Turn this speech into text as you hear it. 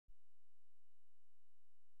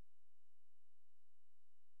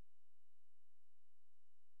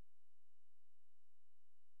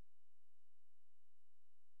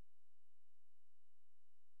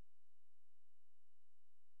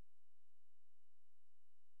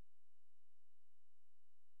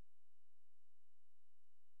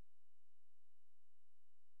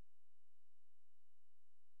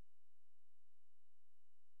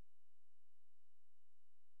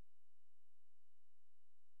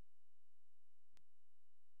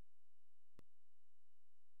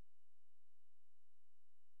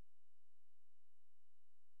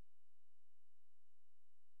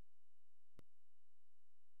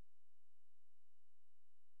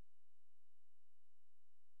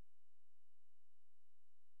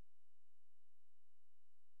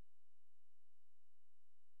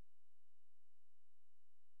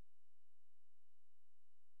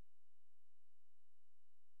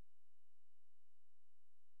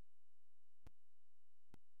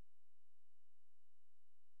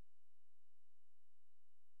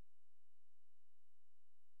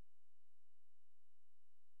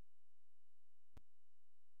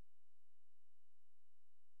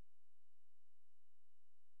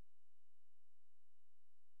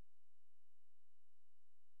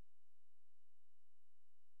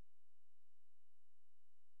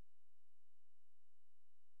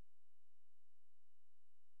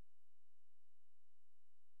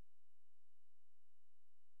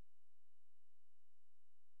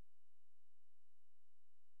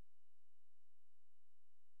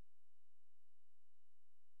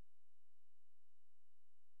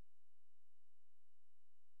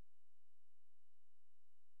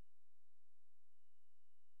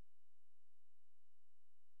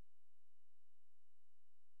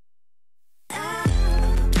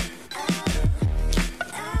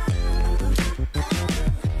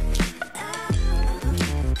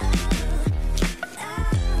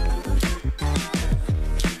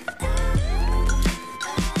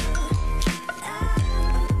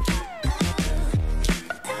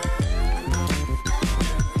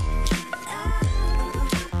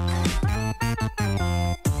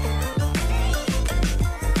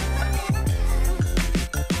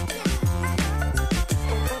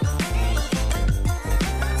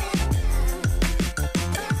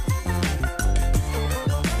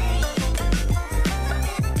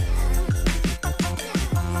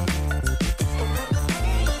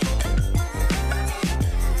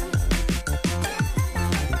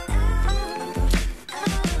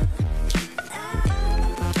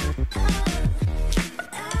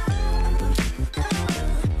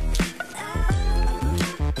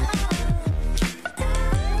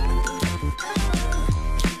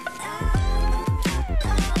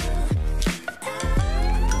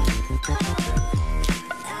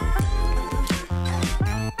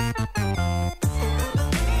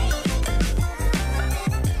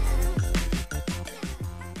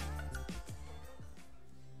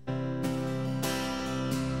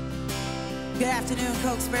afternoon,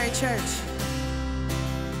 Cokesbury Church.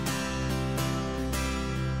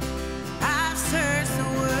 I've searched the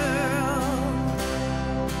world,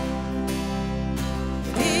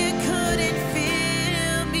 but it couldn't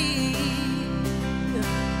fill me.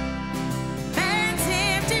 Man's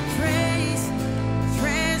empty praise,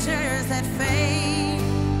 treasures that fade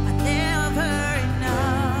are never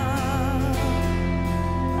enough.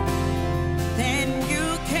 Then you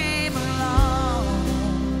came along,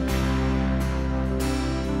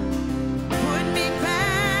 put me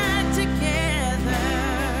back together,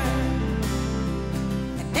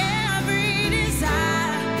 and every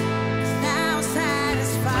desire is now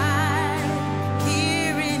satisfied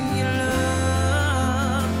here in your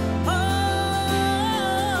love. Oh,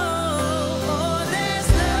 there's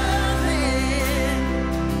nothing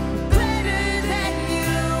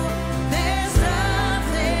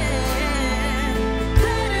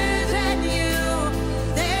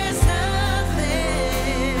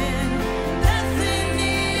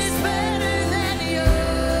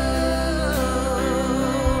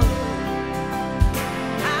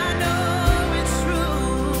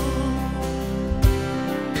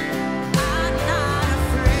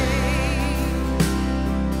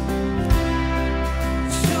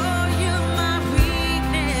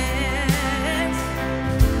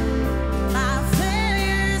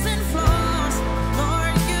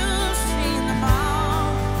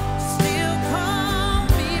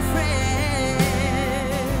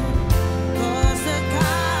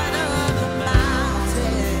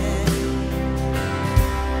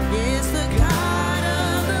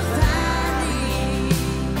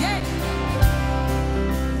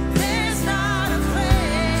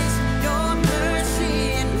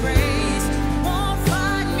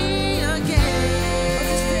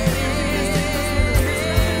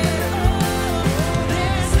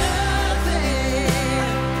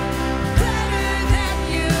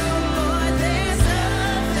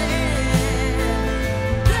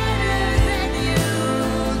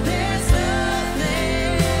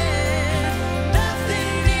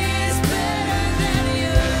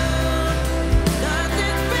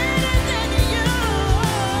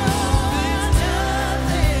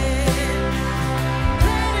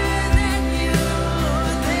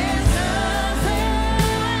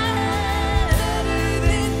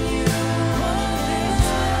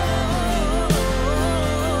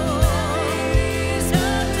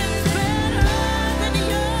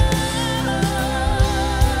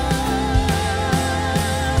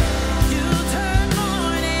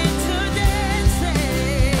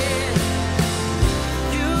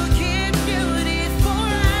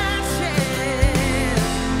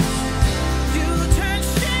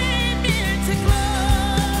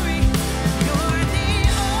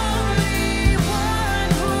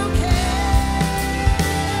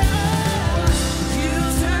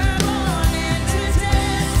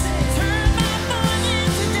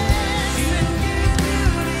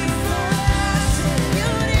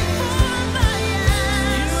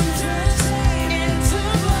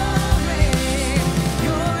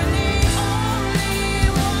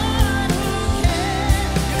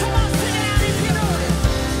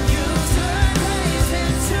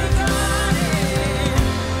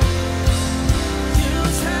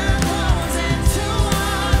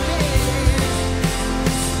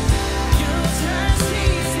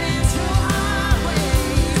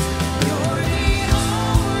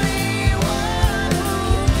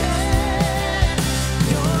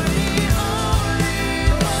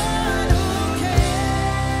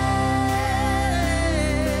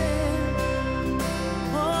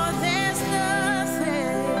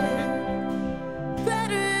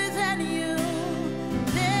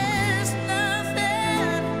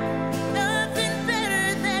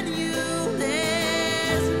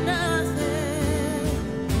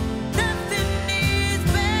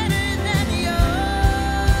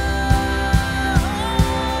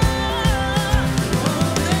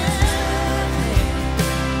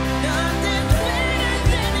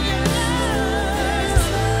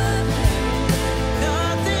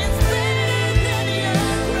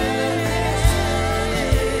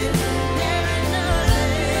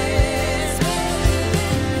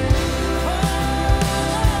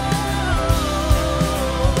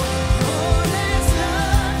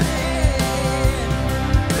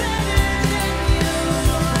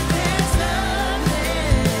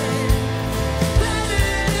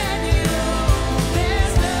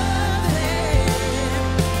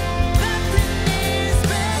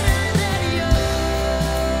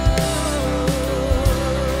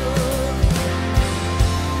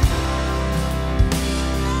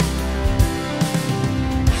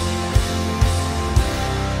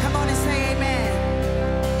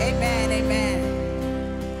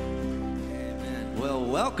Well,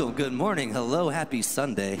 welcome. Good morning. Hello. Happy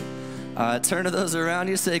Sunday. Turn to those around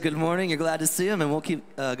you. Say good morning. You're glad to see them, and we'll keep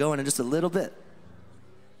going in just a little bit.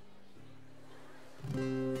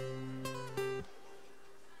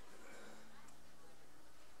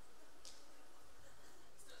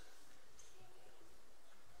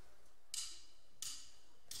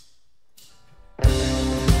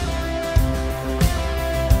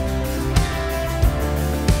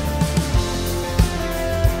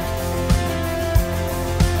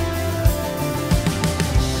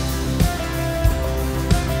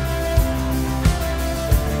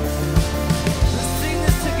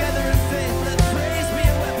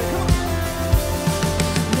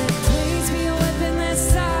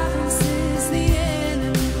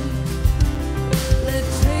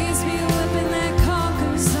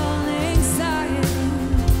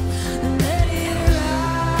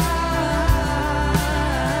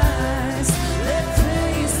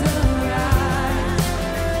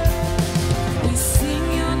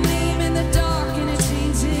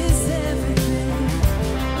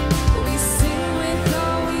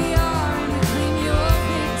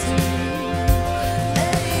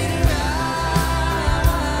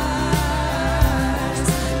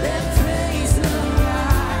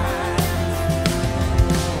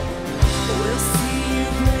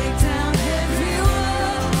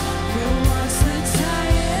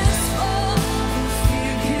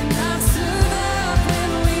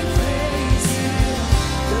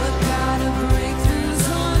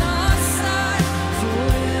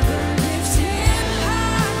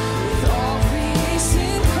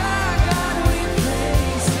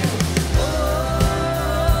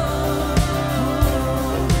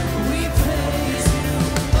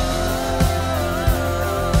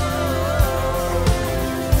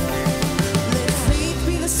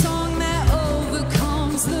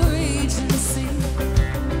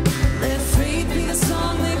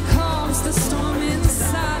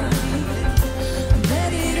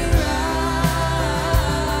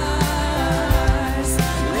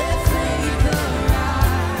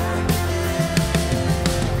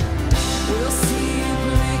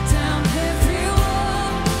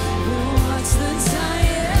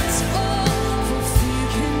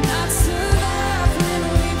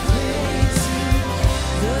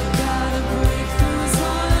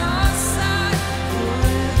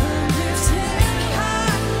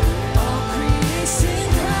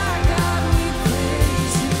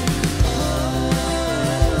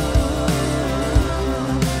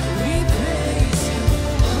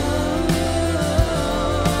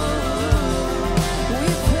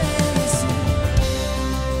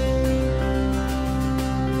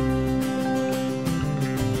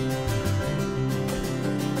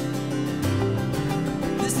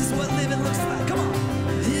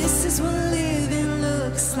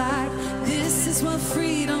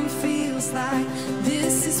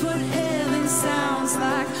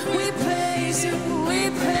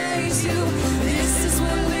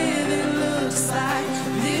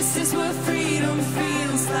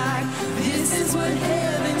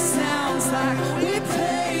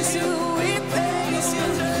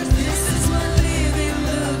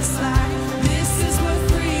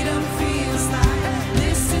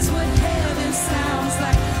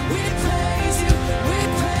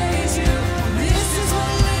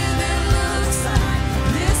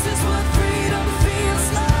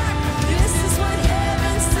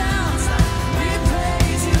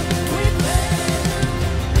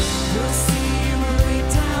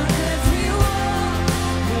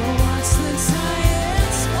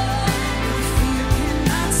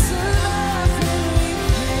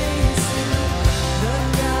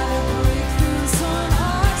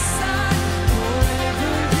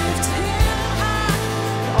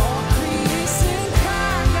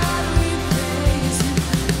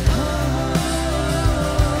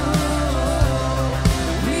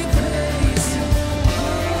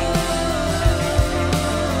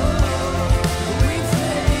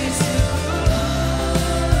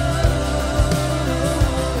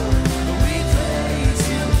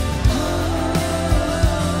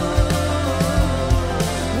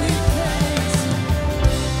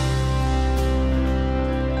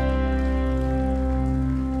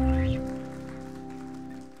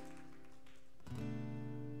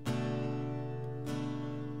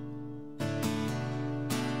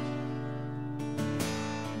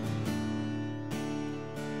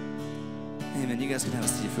 Amen. You guys can have a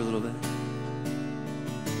seat for a little bit.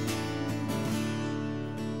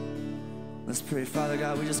 Let's pray. Father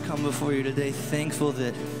God, we just come before you today thankful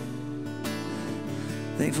that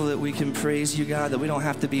we can praise you, God, that we don't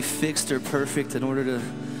have to be fixed or perfect in order to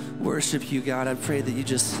worship you, God. I pray that you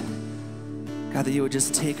just God, that you would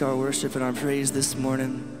just take our worship and our praise this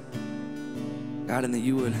morning, God, and that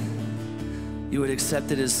you would accept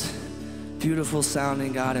it as beautiful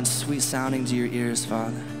sounding, God, and sweet sounding to your ears,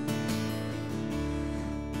 Father.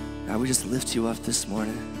 God, we just lift you up this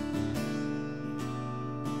morning.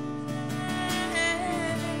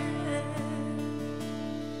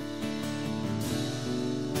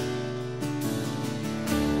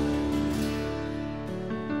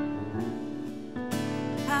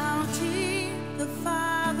 How deep the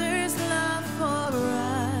Father's love for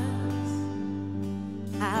us,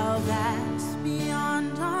 how vast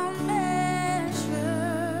beyond our measure,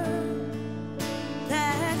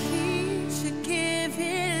 that He should give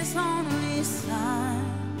His only Son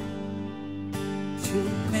to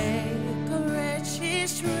make a wretched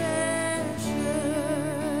treasure.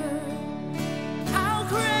 How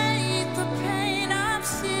great the pain of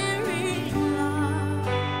searing loss!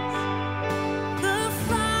 The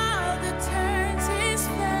Father turns His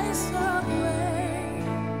face away,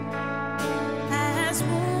 as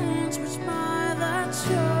wounds which by the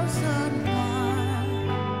chosen one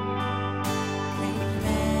bring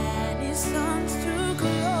many sons to glory.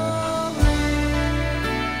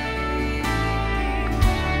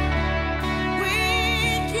 We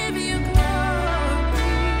give you glory.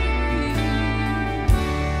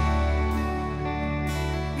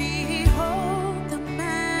 Behold the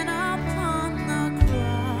man upon the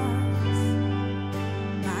cross,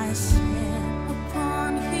 my sin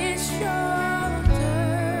upon His shoulders.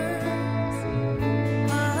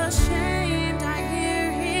 Ashamed, I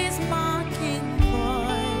hear His mocking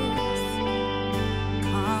voice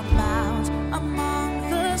come out among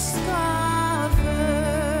the scoffers.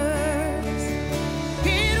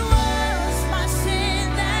 It was my sin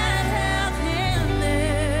that held Him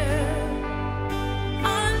there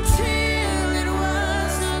until it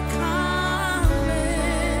was accomplished.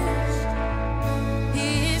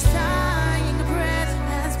 His dying breath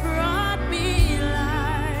has brought me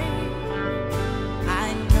life.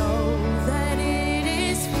 I know that it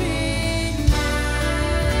is finished.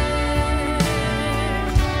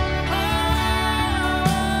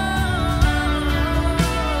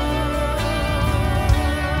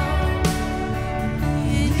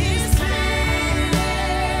 It is finished.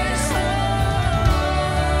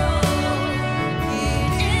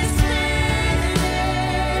 It is finished.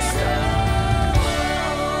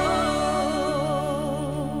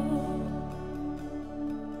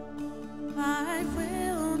 I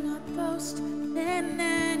will not boast in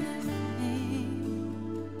anything.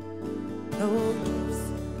 No gifts,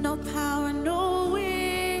 no power, no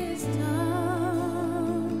wisdom.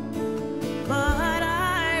 But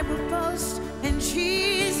I will boast in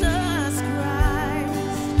Jesus Christ,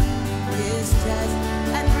 His death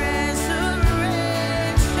and resurrection.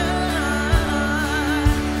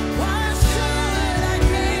 What should I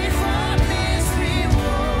gain from His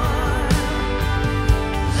reward?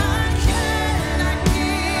 How can I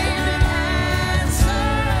give an answer?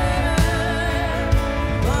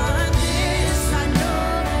 But this I know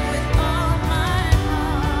with all my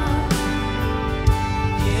heart,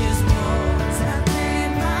 His wounds have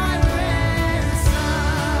paid my ransom.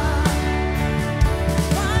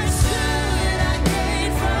 What should I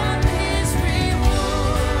gain from His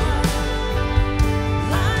reward?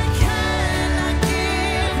 How can I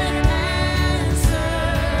give an answer?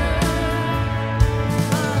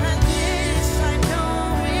 But this I know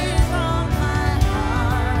with all my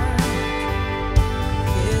heart,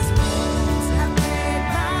 His wounds have paid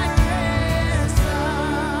my ransom.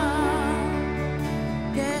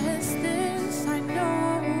 Yes, this I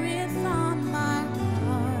know with all my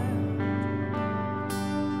heart,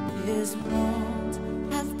 His wounds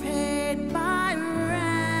have paid my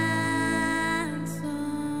ransom.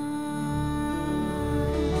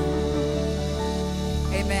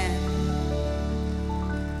 Amen.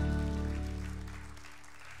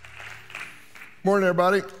 Morning,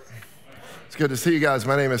 everybody. It's good to see you guys.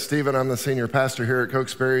 My name is Stephen. I'm the senior pastor here at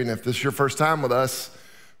Cokesbury, and if this is your first time with us,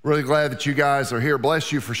 really glad that you guys are here.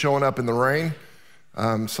 Bless you for showing up in the rain.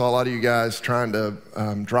 Saw a lot of you guys trying to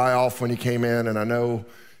dry off when you came in, and I know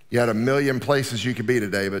you had a million places you could be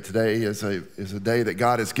today, but today is a day that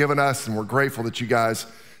God has given us, and we're grateful that you guys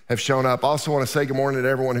have shown up. I also want to say good morning to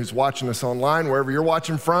everyone who's watching us online, wherever you're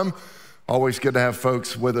watching from. Always good to have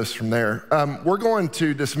folks with us from there. We're going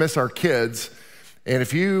to dismiss our kids, and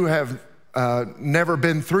if you have never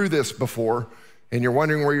been through this before and you're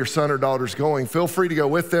wondering where your son or daughter's going, feel free to go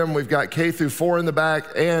with them. We've got K through 4 in the back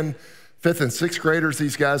and 5th and 6th graders.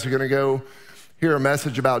 These guys are going to go hear a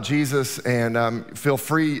message about Jesus, and feel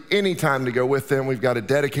free anytime to go with them. We've got a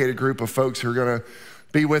dedicated group of folks who are going to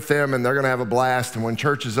be with them, and they're gonna have a blast. And when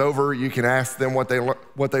church is over, you can ask them what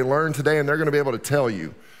they learned today, and they're gonna be able to tell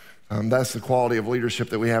you. That's the quality of leadership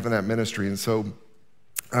that we have in that ministry. And so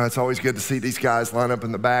it's always good to see these guys line up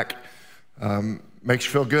in the back. Makes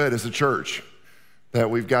you feel good as a church that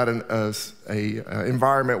we've got an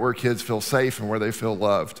environment where kids feel safe and where they feel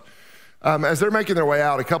loved. As they're making their way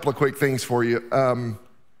out, a couple of quick things for you.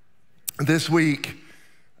 This week,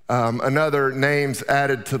 another names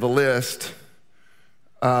added to the list,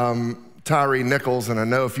 Tyree Nichols, and I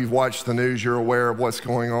know if you've watched the news, you're aware of what's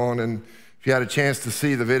going on, and if you had a chance to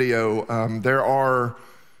see the video, there are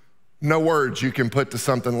no words you can put to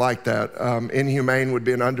something like that. Inhumane would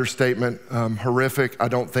be an understatement. Horrific, I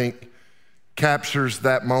don't think, captures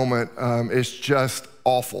that moment. It's just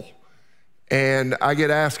awful. And I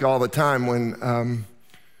get asked all the time when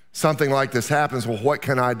something like this happens, well, what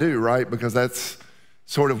can I do, right? Because that's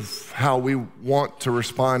sort of how we want to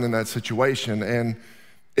respond in that situation. And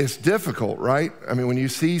it's difficult, right? I mean, when you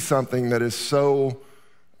see something that is so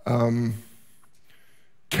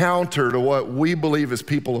counter to what we believe as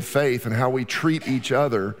people of faith and how we treat each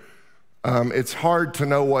other, it's hard to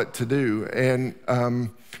know what to do. And I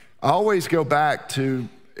always go back to,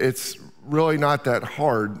 it's really not that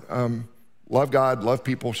hard. Love God, love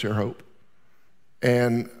people, share hope.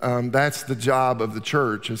 And that's the job of the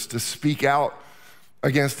church, is to speak out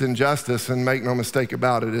against injustice, and make no mistake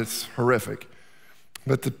about it, it's horrific.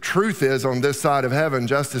 But the truth is, on this side of heaven,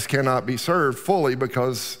 justice cannot be served fully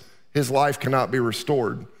because his life cannot be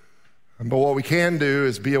restored. But what we can do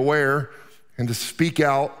is be aware and to speak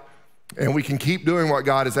out, and we can keep doing what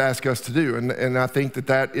God has asked us to do. And I think that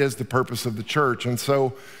that is the purpose of the church. And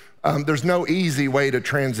so there's no easy way to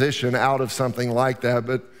transition out of something like that.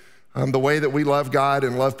 But the way that we love God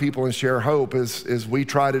and love people and share hope is we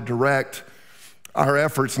try to direct our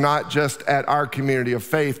efforts not just at our community of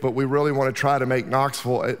faith, but we really want to try to make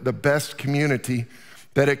Knoxville the best community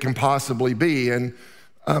that it can possibly be. And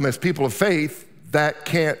as people of faith, that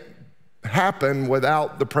can't happen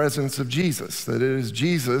without the presence of Jesus. That it is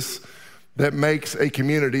Jesus that makes a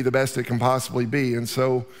community the best it can possibly be. And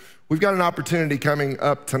so we've got an opportunity coming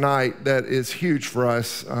up tonight that is huge for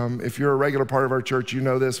us. If you're a regular part of our church, you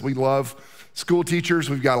know this. We love school teachers.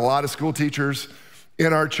 We've got a lot of school teachers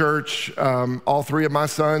in our church. All three of my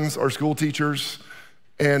sons are school teachers.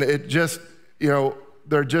 And it just,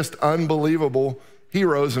 they're just unbelievable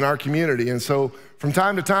heroes in our community. And so from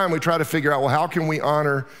time to time, we try to figure out, well, how can we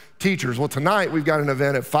honor teachers? Well, tonight we've got an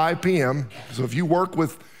event at 5 p.m. So if you work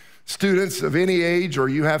with students of any age, or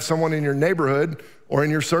you have someone in your neighborhood or in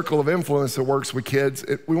your circle of influence that works with kids,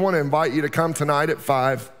 we want to invite you to come tonight at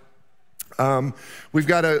 5. We've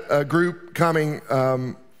got a group coming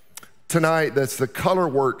tonight that's the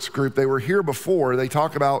ColorWorks group. They were here before. They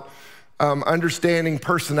talk about understanding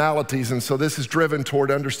personalities, and so this is driven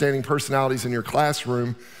toward understanding personalities in your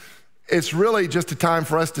classroom. It's really just a time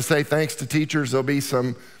for us to say thanks to teachers. There'll be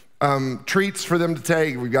some treats for them to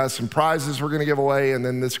take. We've got some prizes we're gonna give away, and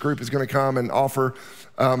then this group is gonna come and offer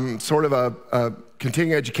sort of a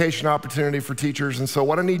continuing education opportunity for teachers. And so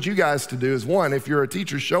what I need you guys to do is, one, if you're a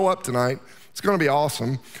teacher, show up tonight. It's gonna be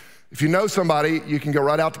awesome. If you know somebody, you can go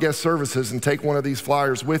right out to guest services and take one of these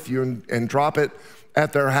flyers with you and drop it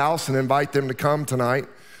at their house and invite them to come tonight.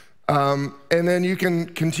 And then you can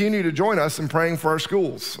continue to join us in praying for our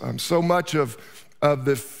schools. So much of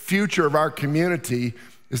the future of our community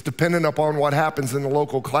is dependent upon what happens in the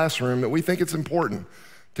local classroom, that we think it's important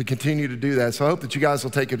to continue to do that. So I hope that you guys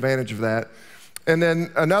will take advantage of that. And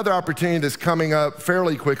then another opportunity that's coming up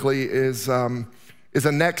fairly quickly is a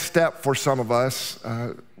next step for some of us.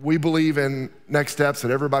 We believe in next steps, that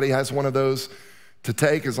everybody has one of those to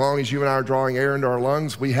take. As long as you and I are drawing air into our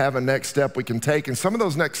lungs, we have a next step we can take. And some of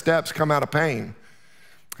those next steps come out of pain.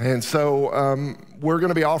 And so we're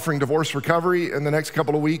gonna be offering divorce recovery in the next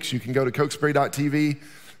couple of weeks. You can go to cokesbury.tv,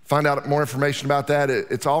 find out more information about that.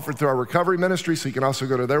 It's offered through our recovery ministry, so you can also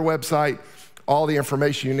go to their website. All the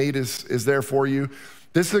information you need is there for you.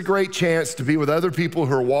 This is a great chance to be with other people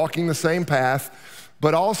who are walking the same path,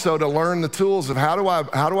 but also to learn the tools of how do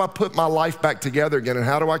I put my life back together again, and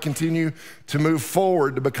how do I continue to move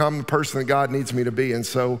forward to become the person that God needs me to be. And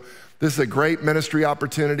so this is a great ministry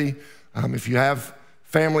opportunity. If you have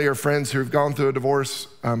family or friends who have gone through a divorce,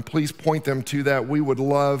 please point them to that. We would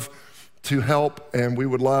love to help, and we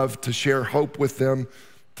would love to share hope with them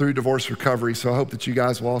through divorce recovery. So I hope that you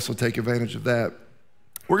guys will also take advantage of that.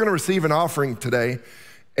 We're gonna receive an offering today.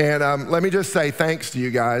 And let me just say thanks to you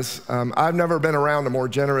guys. I've never been around a more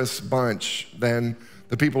generous bunch than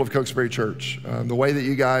the people of Cokesbury Church. The way that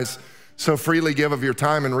you guys so freely give of your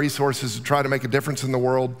time and resources to try to make a difference in the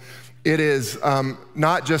world, it is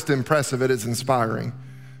not just impressive, it is inspiring.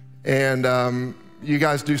 And you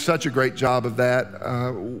guys do such a great job of that.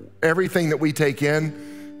 Everything that we take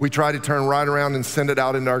in, we try to turn right around and send it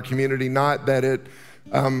out into our community. Not that it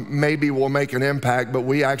maybe will make an impact, but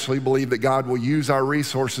we actually believe that God will use our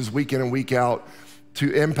resources week in and week out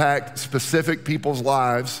to impact specific people's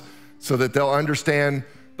lives so that they'll understand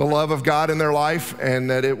the love of God in their life and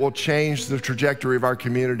that it will change the trajectory of our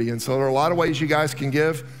community. And so there are a lot of ways you guys can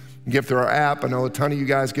give. You can give through our app. I know a ton of you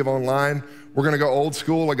guys give online. We're gonna go old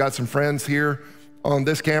school. I got some friends here on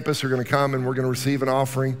this campus who are gonna come and we're gonna receive an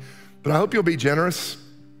offering. But I hope you'll be generous.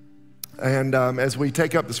 And as we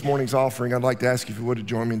take up this morning's offering, I'd like to ask you if you would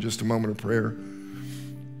join me in just a moment of prayer.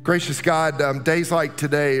 Gracious God, days like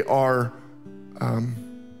today are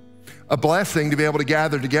a blessing to be able to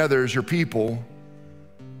gather together as your people,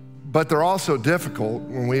 but they're also difficult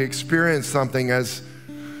when we experience something as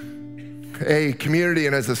a community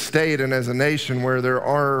and as a state and as a nation where there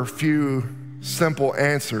are few simple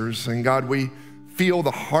answers. And God, we feel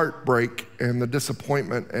the heartbreak and the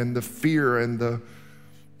disappointment and the fear and the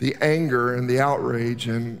anger and the outrage.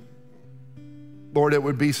 And Lord, it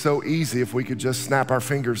would be so easy if we could just snap our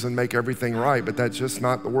fingers and make everything right, but that's just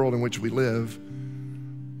not the world in which we live.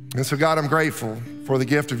 And so God, I'm grateful for the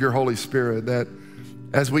gift of your Holy Spirit, that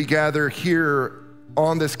as we gather here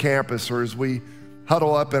on this campus or as we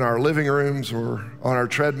huddle up in our living rooms or on our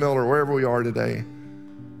treadmill or wherever we are today,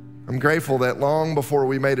 I'm grateful that long before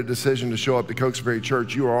we made a decision to show up to Cokesbury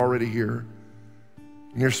Church, you were already here.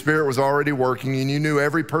 And your Spirit was already working, and you knew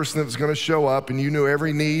every person that was gonna show up, and you knew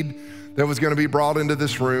every need that was gonna be brought into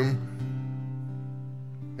this room.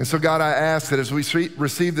 And so God, I ask that as we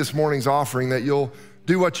receive this morning's offering, that you'll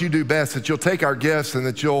do what you do best, that you'll take our gifts and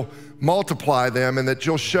that you'll multiply them and that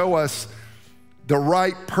you'll show us the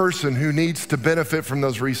right person who needs to benefit from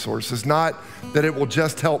those resources. Not that it will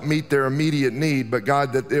just help meet their immediate need, but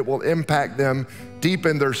God, that it will impact them deep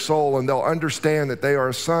in their soul and they'll understand that they are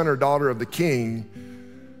a son or daughter of the King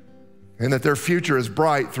and that their future is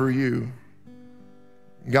bright through you.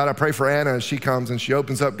 God, I pray for Anna as she comes and she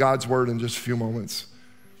opens up God's word in just a few moments.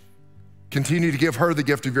 Continue to give her the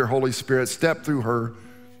gift of your Holy Spirit. Step through her.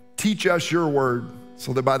 Teach us your word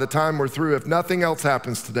so that by the time we're through, if nothing else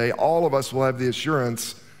happens today, all of us will have the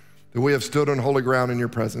assurance that we have stood on holy ground in your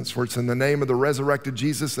presence. For it's in the name of the resurrected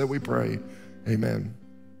Jesus that we pray. Amen.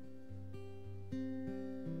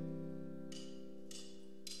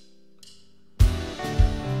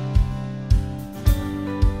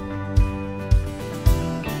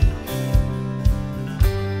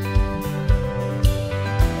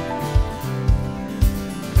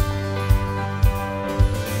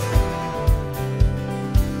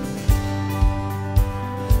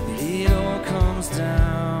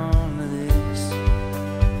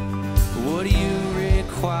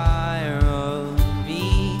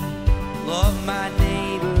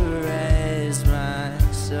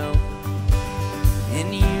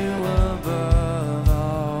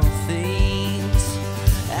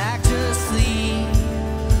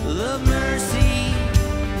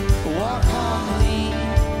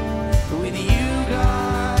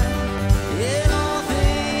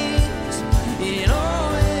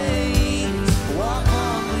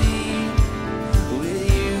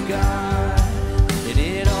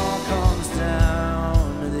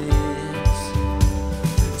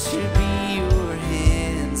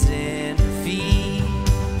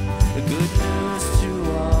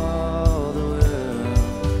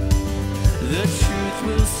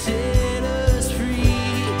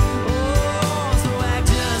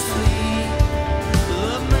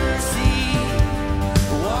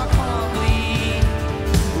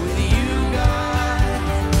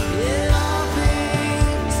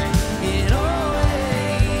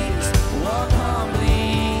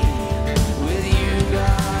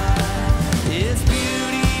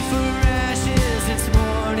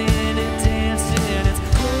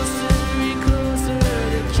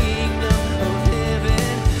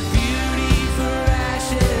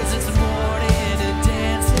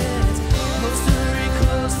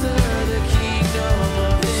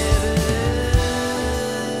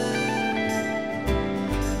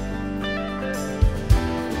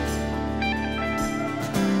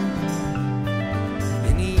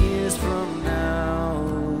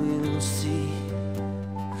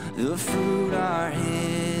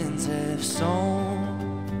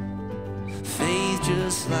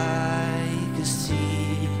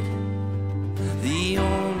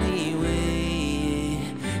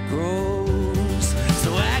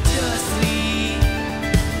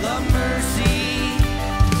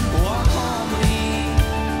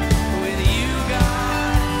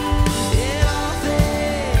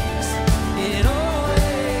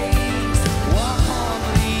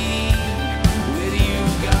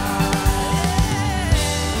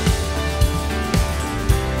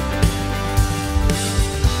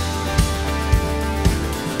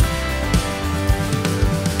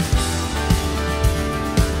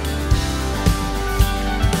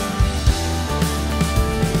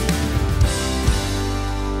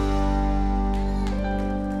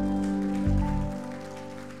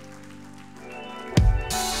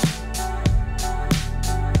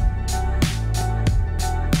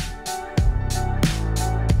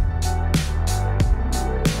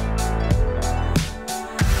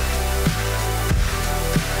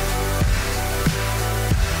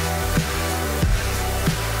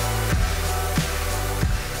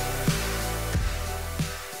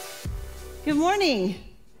 morning.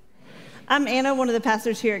 I'm Anna, one of the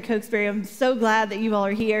pastors here at Cokesbury. I'm so glad that you all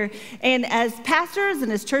are here. And as pastors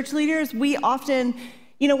and as church leaders, we often,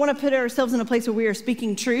 want to put ourselves in a place where we are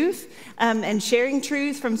speaking truth and sharing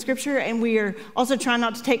truth from Scripture, and we are also trying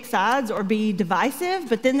not to take sides or be divisive.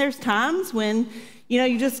 But then there's times when,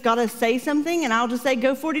 you just got to say something, and I'll just say,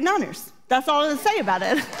 go 49ers. That's all I'm going to say about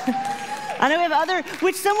it. I know we have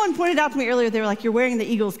which someone pointed out to me earlier, they were like, you're wearing the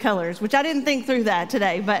Eagles colors, which I didn't think through that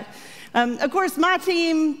today, but of course, my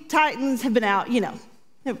team, Titans, have been out.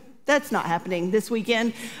 That's not happening this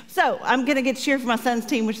weekend. So I'm going to get to cheer for my son's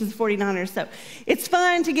team, which is the 49ers. So it's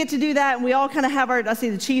fun to get to do that. And we all kind of have I see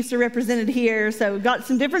the Chiefs are represented here. So we've got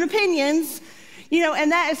some different opinions,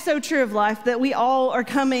 and that is so true of life, that we all are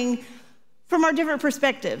coming from our different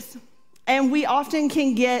perspectives. And we often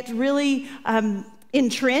can get really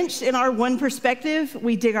entrenched in our one perspective.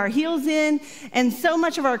 We dig our heels in, and so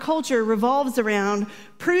much of our culture revolves around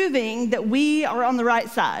proving that we are on the right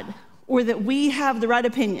side, or that we have the right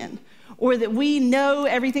opinion, or that we know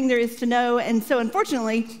everything there is to know. And so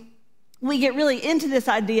unfortunately, we get really into this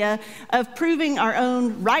idea of proving our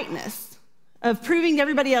own rightness, of proving to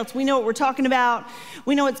everybody else we know what we're talking about,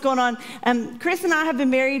 we know what's going on. Chris and I have been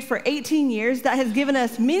married for 18 years. That has given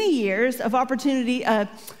us many years of opportunity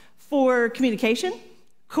for communication,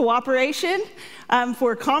 cooperation,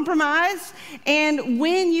 for compromise. And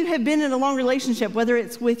when you have been in a long relationship, whether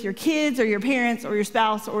it's with your kids or your parents or your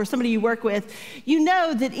spouse or somebody you work with, you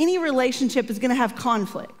know that any relationship is going to have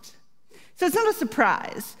conflict. So it's not a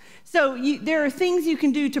surprise. So there are things you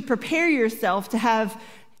can do to prepare yourself to have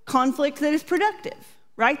conflict that is productive,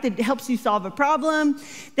 right? That helps you solve a problem,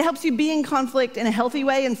 that helps you be in conflict in a healthy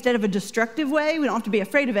way instead of a destructive way. We don't have to be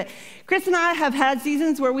afraid of it. Chris and I have had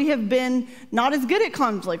seasons where we have been not as good at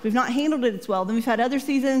conflict. We've not handled it as well. Then we've had other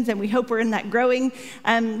seasons, and we hope we're in that growing,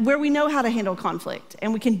 where we know how to handle conflict,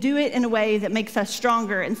 and we can do it in a way that makes us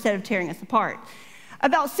stronger instead of tearing us apart.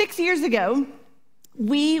 About 6 years ago,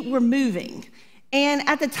 we were moving. And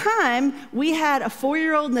at the time, we had a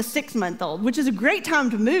 4-year-old and a 6-month-old, which is a great time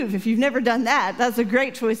to move if you've never done that. That's a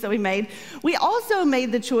great choice that we made. We also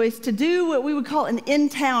made the choice to do what we would call an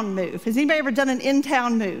in-town move. Has anybody ever done an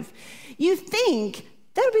in-town move? You think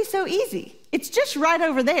that would be so easy. It's just right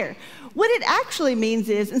over there. What it actually means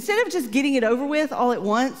is, instead of just getting it over with all at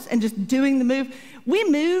once and just doing the move, we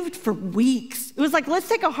moved for weeks. It was like, let's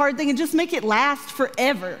take a hard thing and just make it last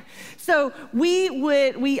forever. So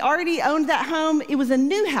we already owned that home. It was a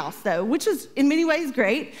new house though, which is in many ways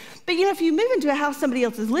great. But if you move into a house somebody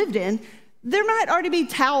else has lived in, there might already be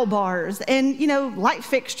towel bars and, light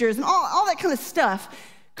fixtures and all that kind of stuff,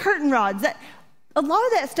 curtain rods. A lot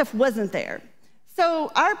of that stuff wasn't there.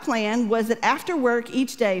 So our plan was that after work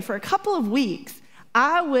each day for a couple of weeks,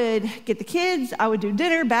 I would get the kids, I would do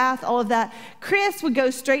dinner, bath, all of that. Chris would go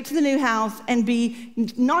straight to the new house and be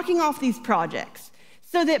knocking off these projects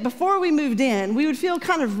so that before we moved in, we would feel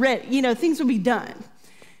kind of ready, things would be done.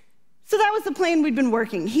 So that was the plan we'd been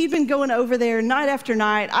working. He'd been going over there night after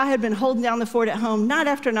night. I had been holding down the fort at home night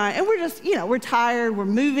after night. And we're just, we're tired, we're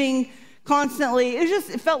moving constantly.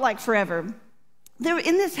 It felt like forever.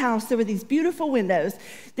 In this house, there were these beautiful windows,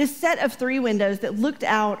 this set of 3 windows that looked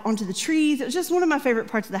out onto the trees. It was just one of my favorite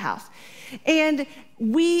parts of the house. And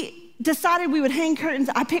we decided we would hang curtains.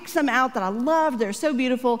 I picked some out that I loved. They're so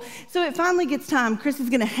beautiful. So it finally gets time. Chris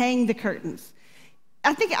is going to hang the curtains.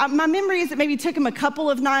 I think my memory is it maybe took him a couple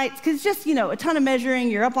of nights because it's just, a ton of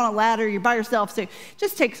measuring. You're up on a ladder. You're by yourself. So it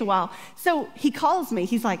just takes a while. So he calls me.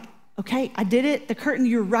 He's like, okay, I did it. The curtain,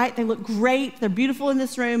 you're right. They look great. They're beautiful in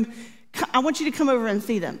this room. I want you to come over and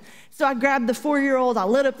see them. So I grabbed the 4-year-old, I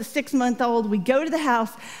lit up the 6-month-old, we go to the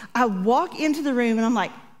house, I walk into the room and I'm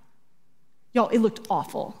like, y'all, it looked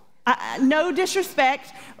awful. No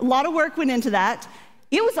disrespect, a lot of work went into that.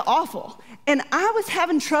 It was awful. And I was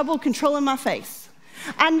having trouble controlling my face.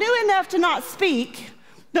 I knew enough to not speak,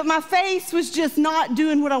 but my face was just not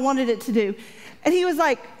doing what I wanted it to do. And he was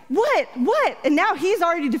like, what? And now he's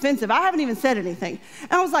already defensive. I haven't even said anything.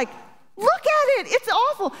 And I was like, look at it, it's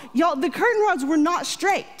awful. Y'all, the curtain rods were not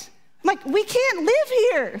straight. I'm like, we can't live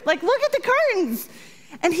here. Like, look at the curtains.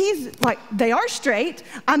 And he's like, they are straight.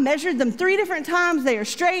 I measured them 3 different times. They are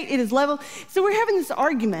straight, it is level. So we're having this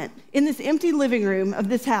argument in this empty living room of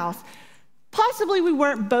this house. Possibly we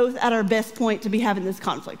weren't both at our best point to be having this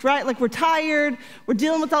conflict, right? Like, we're tired, we're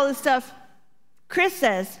dealing with all this stuff. Chris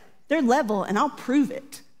says, they're level and I'll prove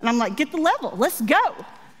it. And I'm like, get the level, let's go.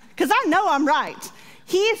 Because I know I'm right.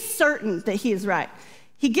 He is certain that he is right.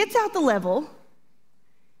 He gets out the level,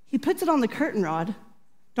 he puts it on the curtain rod.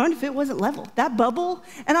 Darn if it wasn't level. That bubble,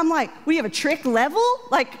 and I'm like, we have a trick level?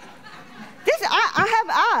 Like, this, I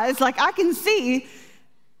have eyes, like I can see.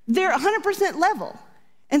 They're 100% level.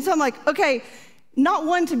 And so I'm like, okay, not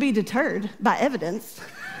one to be deterred by evidence.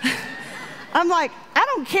 I'm like, I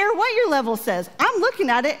don't care what your level says. I'm looking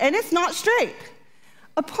at it and it's not straight.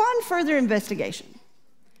 Upon further investigation,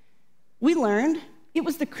 we learned it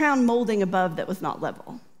was the crown molding above that was not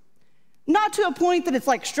level. Not to a point that it's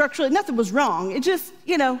like structurally, nothing was wrong. It just,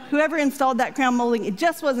 whoever installed that crown molding, it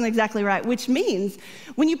just wasn't exactly right, which means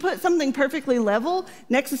when you put something perfectly level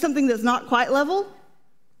next to something that's not quite level,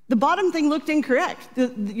 the bottom thing looked incorrect.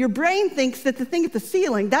 Your brain thinks that the thing at the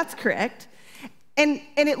ceiling, that's correct, and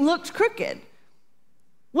it looked crooked.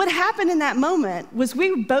 What happened in that moment was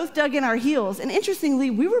we both dug in our heels, and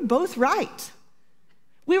interestingly, we were both right.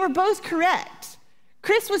 We were both correct.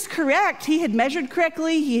 Chris was correct. He had measured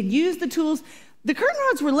correctly. He had used the tools. The curtain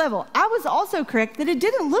rods were level. I was also correct that it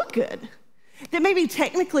didn't look good, that maybe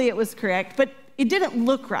technically it was correct, but it didn't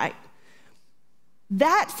look right.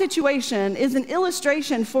 That situation is an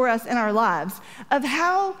illustration for us in our lives of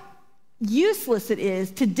how useless it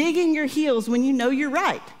is to dig in your heels when you know you're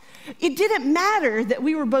right. It didn't matter that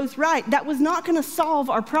we were both right. That was not going to solve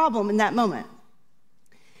our problem in that moment.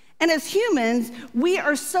 And as humans, we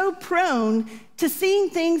are so prone to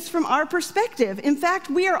seeing things from our perspective. In fact,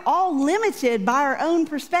 we are all limited by our own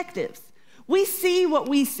perspectives. We see what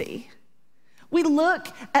we see. We look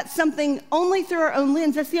at something only through our own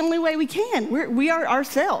lens. That's the only way we can. We are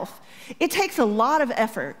ourselves. It takes a lot of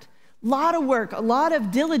effort, a lot of work, a lot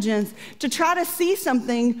of diligence to try to see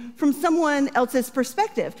something from someone else's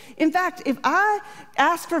perspective. In fact, if I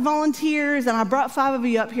asked for volunteers and I brought 5 of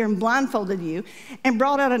you up here and blindfolded you and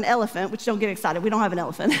brought out an elephant, which don't get excited, we don't have an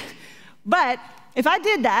elephant, but if I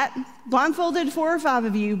did that, blindfolded 4 or 5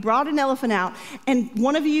 of you, brought an elephant out, and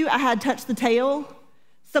one of you I had touched the tail,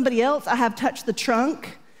 somebody else I have touched the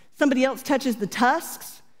trunk, somebody else touches the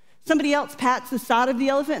tusks, somebody else pats the side of the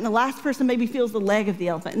elephant, and the last person maybe feels the leg of the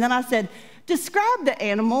elephant. And then I said, describe the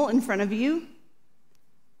animal in front of you.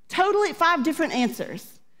 Totally 5 different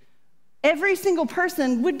answers. Every single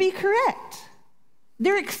person would be correct.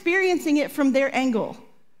 They're experiencing it from their angle,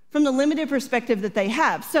 from the limited perspective that they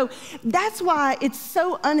have. So that's why it's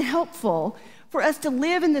so unhelpful for us to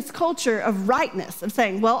live in this culture of rightness, of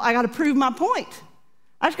saying, well, I got to prove my point.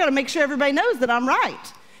 I just got to make sure everybody knows that I'm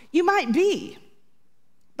right. You might be.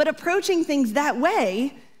 But approaching things that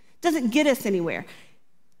way doesn't get us anywhere.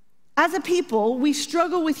 As a people, we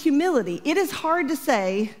struggle with humility. It is hard to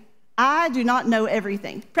say, I do not know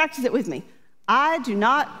everything. Practice it with me. I do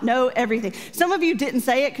not know everything. Some of you didn't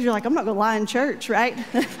say it because you're like, I'm not going to lie in church, right?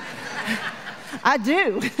 I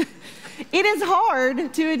do. It is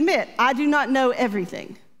hard to admit, I do not know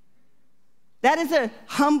everything. That is a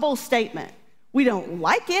humble statement. We don't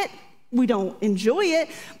like it. We don't enjoy it.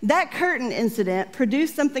 That curtain incident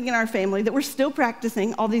produced something in our family that we're still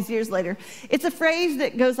practicing all these years later. It's a phrase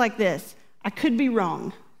that goes like this: I could be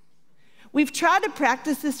wrong. We've tried to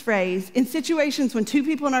practice this phrase in situations when 2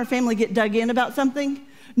 people in our family get dug in about something.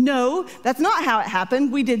 No, that's not how it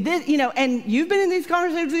happened. We did this, and you've been in these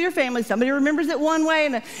conversations with your family. Somebody remembers it one way,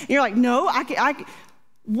 and you're like, no,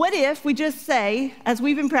 what if we just say, as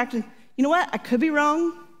we've been practicing, you know what, I could be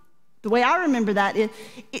wrong. The way I remember that,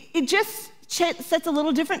 it just sets a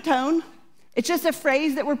little different tone. It's just a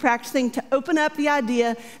phrase that we're practicing to open up the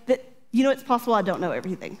idea that, it's possible I don't know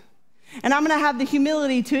everything. And I'm going to have the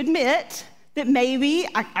humility to admit that maybe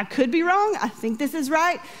I could be wrong. I think this is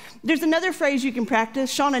right. There's another phrase you can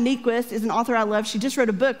practice. Shauna Niequist is an author I love. She just wrote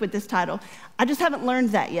a book with this title. I just haven't learned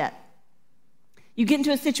that yet. You get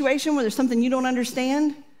into a situation where there's something you don't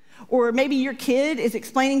understand, or maybe your kid is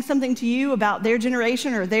explaining something to you about their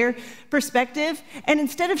generation or their perspective, and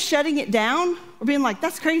instead of shutting it down or being like,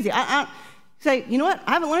 that's crazy, I say, you know what,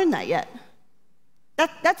 I haven't learned that yet.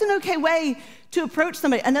 That's an okay way to approach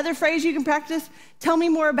somebody. Another phrase you can practice, tell me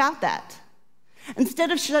more about that.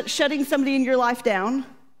 Instead of shutting somebody in your life down,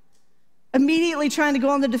 immediately trying to go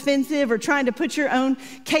on the defensive or trying to put your own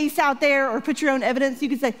case out there or put your own evidence, you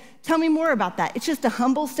can say, tell me more about that. It's just a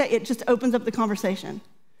humble state. It just opens up the conversation.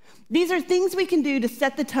 These are things we can do to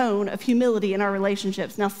set the tone of humility in our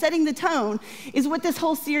relationships. Now, setting the tone is what this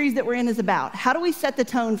whole series that we're in is about. How do we set the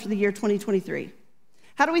tone for the year 2023?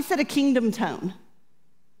 How do we set a kingdom tone?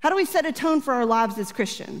 How do we set a tone for our lives as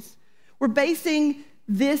Christians? We're basing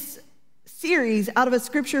this series out of a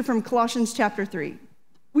scripture from Colossians chapter 3.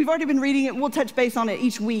 We've already been reading it. We'll touch base on it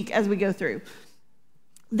each week as we go through.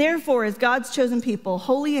 Therefore, as God's chosen people,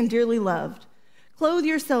 holy and dearly loved, clothe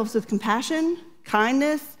yourselves with compassion,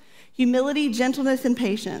 kindness, humility, gentleness, and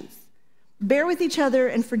patience. Bear with each other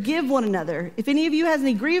and forgive one another. If any of you has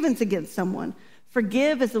any grievance against someone,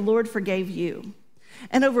 forgive as the Lord forgave you.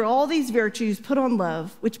 And over all these virtues, put on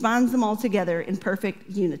love, which binds them all together in perfect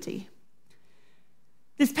unity.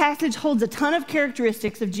 This passage holds a ton of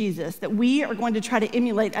characteristics of Jesus that we are going to try to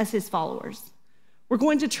emulate as his followers. We're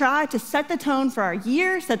going to try to set the tone for our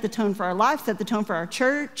year, set the tone for our life, set the tone for our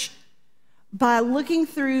church by looking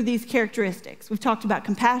through these characteristics. We've talked about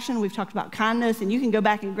compassion, we've talked about kindness, and you can go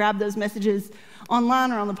back and grab those messages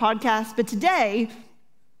online or on the podcast. But today,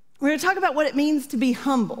 we're going to talk about what it means to be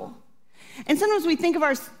humble. And sometimes we think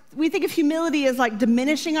of humility as like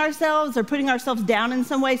diminishing ourselves or putting ourselves down in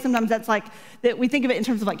some way. Sometimes that's like that we think of it in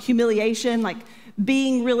terms of like humiliation, like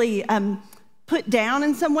being really put down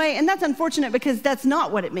in some way. And that's unfortunate because that's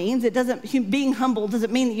not what it means. Being humble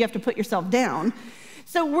doesn't mean that you have to put yourself down.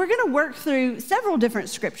 So we're going to work through several different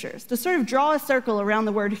scriptures to sort of draw a circle around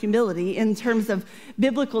the word humility in terms of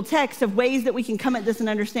biblical text of ways that we can come at this and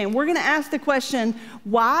understand. We're going to ask the question,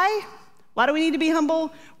 why? Why do we need to be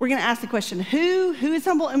humble? We're going to ask the question, who is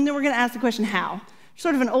humble? And then we're going to ask the question, how?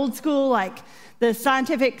 Sort of an old school, like the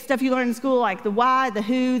scientific stuff you learn in school, like the why, the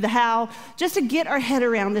who, the how, just to get our head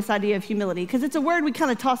around this idea of humility, because it's a word we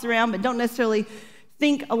kind of toss around but don't necessarily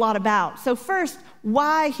think a lot about. So first,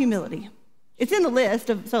 why humility? It's in the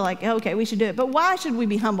list, so like, okay, we should do it. But why should we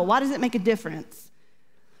be humble? Why does it make a difference?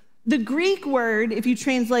 The Greek word, if you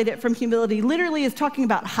translate it from humility, literally is talking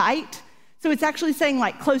about height. So it's actually saying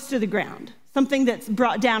like close to the ground, something that's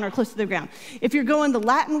brought down or close to the ground. If you're going the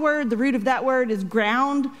Latin word, the root of that word is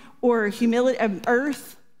ground or humility,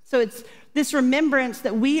 earth. So it's this remembrance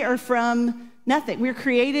that we are from nothing. We're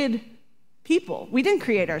created people. We didn't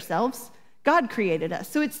create ourselves. God created us.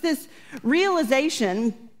 So it's this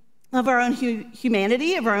realization of our own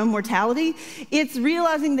humanity, of our own mortality. It's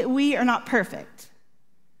realizing that we are not perfect.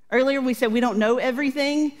 Earlier we said we don't know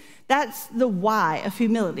everything. That's the why of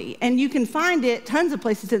humility. And you can find it tons of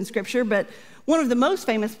places in Scripture, but one of the most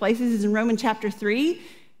famous places is in Romans chapter 3,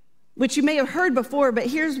 which you may have heard before, but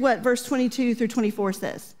here's what verse 22 through 24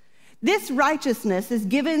 says. This righteousness is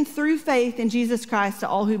given through faith in Jesus Christ to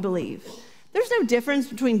all who believe. There's no difference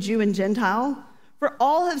between Jew and Gentile, for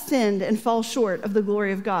all have sinned and fall short of the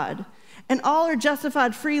glory of God, and all are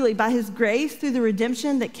justified freely by his grace through the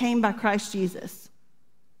redemption that came by Christ Jesus.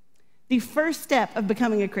 The first step of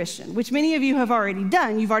becoming a Christian, which many of you have already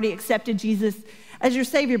done, you've already accepted Jesus as your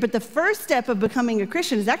Savior, but the first step of becoming a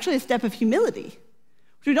Christian is actually a step of humility.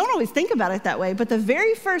 We don't always think about it that way, but the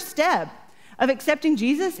very first step of accepting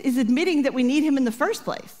Jesus is admitting that we need him in the first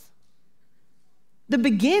place. The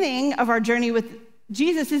beginning of our journey with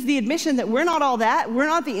Jesus is the admission that we're not all that, we're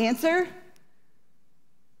not the answer.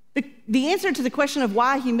 The answer to the question of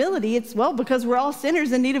why humility, it's, well, because we're all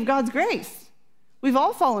sinners in need of God's grace. We've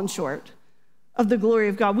all fallen short of the glory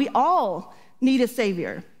of God. We all need a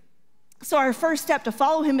Savior. So our first step to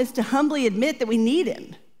follow him is to humbly admit that we need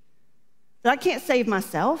him. That I can't save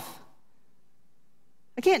myself.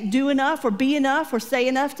 I can't do enough or be enough or say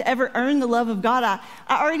enough to ever earn the love of God. I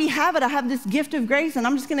already have it. I have this gift of grace, and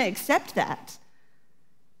I'm just going to accept that.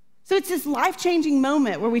 So it's this life-changing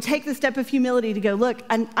moment where we take the step of humility to go, look,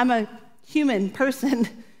 I'm a human person,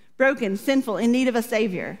 broken, sinful, in need of a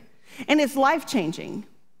Savior. And it's life-changing.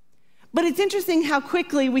 But it's interesting how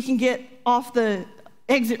quickly we can get off the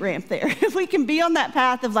exit ramp there. If we can be on that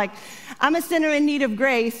path of like, I'm a sinner in need of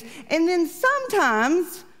grace, and then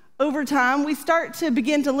sometimes over time we start to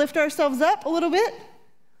begin to lift ourselves up a little bit.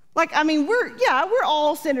 Like, I mean, we're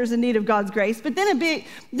all sinners in need of God's grace, but then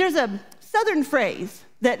there's a Southern phrase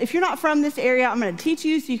that if you're not from this area, I'm going to teach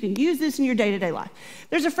you so you can use this in your day-to-day life.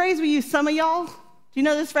 There's a phrase we use, some of y'all. Do you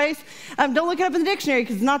know this phrase? Don't look it up in the dictionary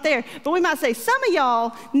because it's not there. But we might say, some of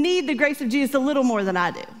y'all need the grace of Jesus a little more than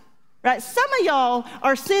I do, right? Some of y'all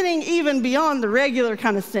are sinning even beyond the regular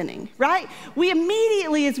kind of sinning, right? We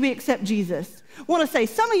immediately, as we accept Jesus, want to say,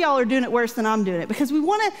 some of y'all are doing it worse than I'm doing it, because we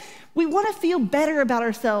want to feel better about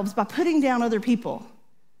ourselves by putting down other people.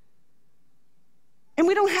 And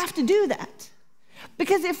we don't have to do that.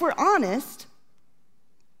 Because if we're honest,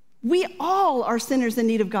 we all are sinners in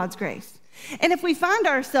need of God's grace. And if we find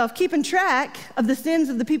ourselves keeping track of the sins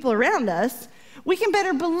of the people around us, we can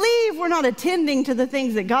better believe we're not attending to the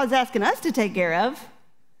things that God's asking us to take care of.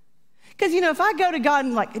 Because, if I go to God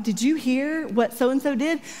and like, did you hear what so-and-so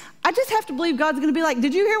did? I just have to believe God's going to be like,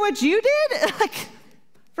 did you hear what you did? Like,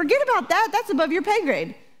 forget about that. That's above your pay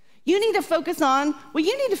grade. You need to focus on what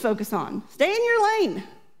you need to focus on. Stay in your lane,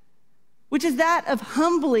 which is that of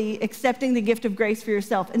humbly accepting the gift of grace for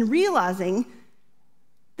yourself and realizing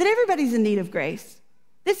that everybody's in need of grace.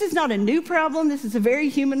 This is not a new problem. This is a very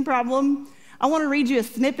human problem. I want to read you a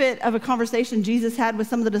snippet of a conversation Jesus had with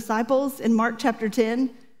some of the disciples in Mark chapter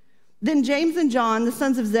 10. Then James and John, the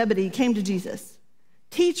sons of Zebedee, came to Jesus.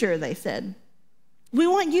 Teacher, they said, We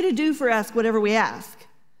want you to do for us whatever we ask.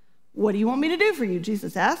 What do you want me to do for you?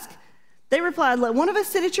 Jesus asked. They replied, let one of us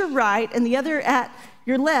sit at your right and the other at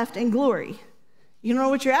your left in glory. You don't know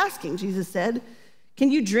what you're asking, Jesus said. Can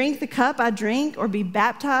you drink the cup I drink or be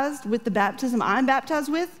baptized with the baptism I'm baptized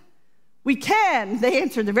with? We can, they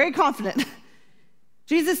answered. They're very confident.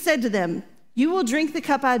 Jesus said to them, you will drink the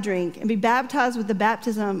cup I drink and be baptized with the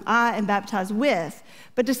baptism I am baptized with.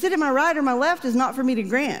 But to sit at my right or my left is not for me to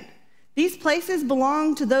grant. These places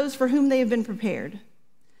belong to those for whom they have been prepared.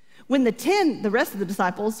 When the rest of the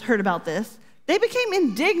disciples heard about this, they became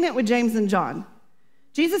indignant with James and John.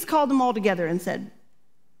 Jesus called them all together and said,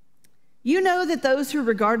 you know that those who are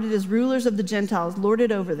regarded as rulers of the Gentiles lord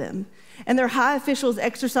it over them, and their high officials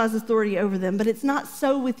exercise authority over them, but it's not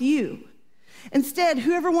so with you. Instead,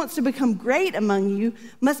 whoever wants to become great among you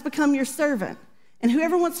must become your servant, and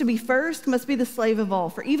whoever wants to be first must be the slave of all.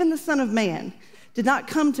 For even the Son of Man did not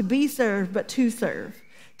come to be served, but to serve,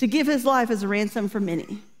 to give his life as a ransom for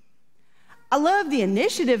many. I love the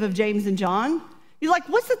initiative of James and John. You're like,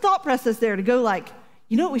 what's the thought process there to go like,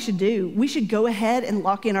 you know what we should do? We should go ahead and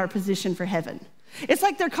lock in our position for heaven. It's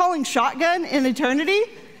like they're calling shotgun in eternity.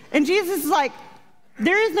 And Jesus is like,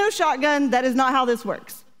 there is no shotgun. That is not how this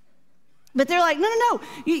works. But they're like, no.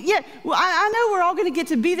 Yeah, well, I know we're all going to get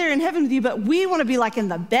to be there in heaven with you, but we want to be like in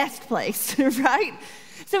the best place, right?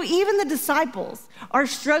 So even the disciples are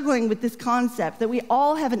struggling with this concept that we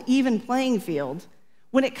all have an even playing field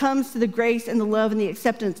when it comes to the grace and the love and the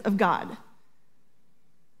acceptance of God.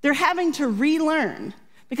 They're having to relearn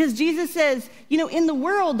because Jesus says, in the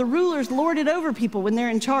world, the rulers lord it over people when they're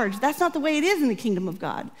in charge. That's not the way it is in the kingdom of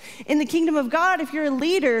God. In the kingdom of God, if you're a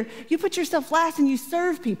leader, you put yourself last and you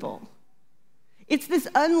serve people. It's this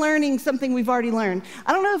unlearning something we've already learned.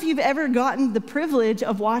 I don't know if you've ever gotten the privilege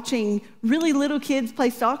of watching really little kids play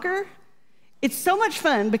soccer. It's so much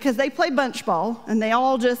fun because they play bunch ball and they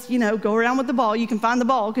all just, go around with the ball. You can find the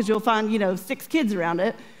ball because you'll find, 6 kids around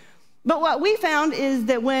it. But what we found is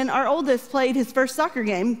that when our oldest played his first soccer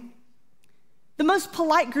game, the most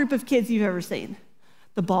polite group of kids you've ever seen.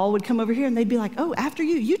 The ball would come over here and they'd be like, oh, after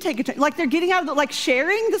you take a turn. Like they're getting out of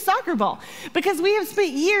sharing the soccer ball. Because we have spent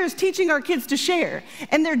years teaching our kids to share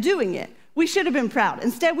and they're doing it. We should have been proud.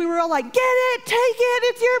 Instead, we were all like, get it, take it,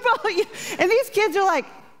 it's your ball. And these kids are like,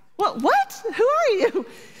 what? Who are you?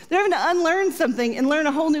 They're having to unlearn something and learn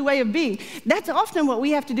a whole new way of being. That's often what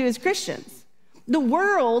we have to do as Christians. The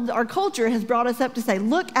world, our culture has brought us up to say,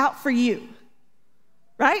 look out for you,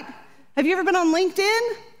 right? Have you ever been on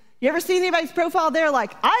LinkedIn? You ever seen anybody's profile there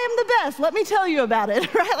like, I am the best, let me tell you about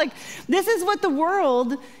it, right? Like, this is what the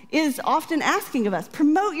world is often asking of us.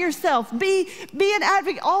 Promote yourself, be an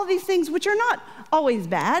advocate, all these things, which are not always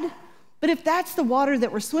bad. But if that's the water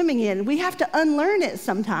that we're swimming in, we have to unlearn it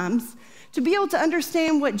sometimes to be able to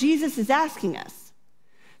understand what Jesus is asking us.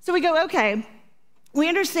 So we go, okay, we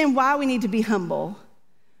understand why we need to be humble,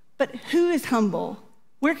 but who is humble?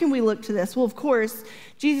 Where can we look to this? Well, of course,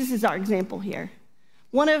 Jesus is our example here.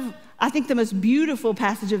 One of, I think, the most beautiful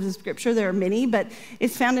passages of Scripture, there are many, but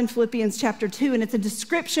it's found in Philippians chapter 2, and it's a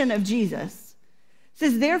description of Jesus. It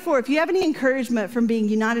says, therefore, if you have any encouragement from being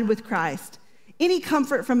united with Christ, any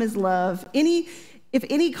comfort from his love, if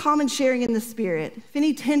any common sharing in the Spirit, if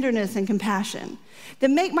any tenderness and compassion,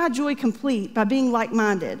 then make my joy complete by being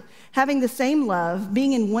like-minded, having the same love,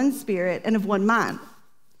 being in one spirit and of one mind.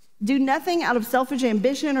 Do nothing out of selfish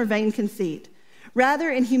ambition or vain conceit. Rather,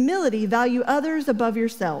 in humility, value others above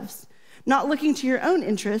yourselves, not looking to your own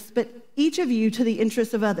interests, but each of you to the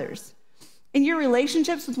interests of others. In your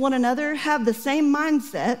relationships with one another, have the same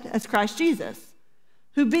mindset as Christ Jesus,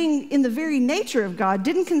 who being in the very nature of God,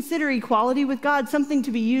 didn't consider equality with God something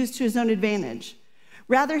to be used to his own advantage.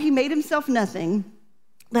 Rather, he made himself nothing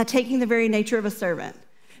by taking the very nature of a servant,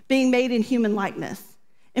 being made in human likeness.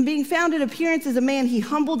 And being found in appearance as a man, he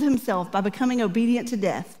humbled himself by becoming obedient to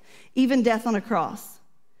death, even death on a cross.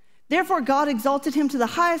 Therefore, God exalted him to the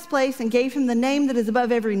highest place and gave him the name that is above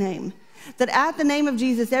every name, that at the name of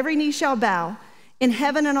Jesus every knee shall bow, in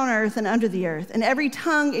heaven and on earth and under the earth, and every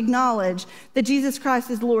tongue acknowledge that Jesus Christ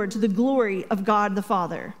is Lord, to the glory of God the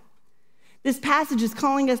Father. This passage is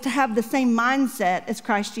calling us to have the same mindset as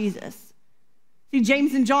Christ Jesus. See,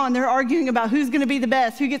 James and John, they're arguing about who's going to be the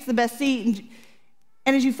best, who gets the best seat.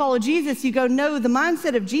 And as you follow Jesus, you go, no, the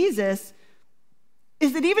mindset of Jesus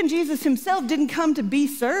is that even Jesus himself didn't come to be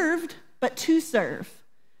served, but to serve.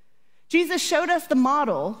 Jesus showed us the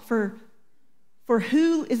model for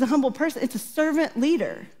who is a humble person. It's a servant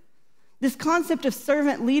leader. This concept of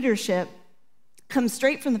servant leadership comes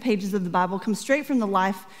straight from the pages of the Bible, comes straight from the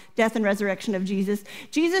life, death, and resurrection of Jesus.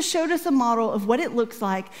 Jesus showed us a model of what it looks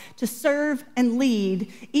like to serve and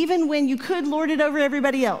lead, even when you could lord it over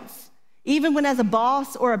everybody else. Even when as a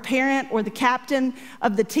boss or a parent or the captain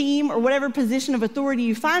of the team or whatever position of authority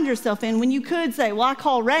you find yourself in, when you could say, well, I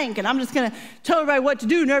call rank and I'm just gonna tell everybody what to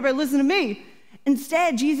do and everybody listen to me.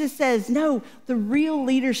 Instead, Jesus says, no, the real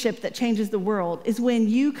leadership that changes the world is when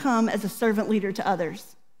you come as a servant leader to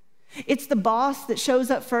others. It's the boss that shows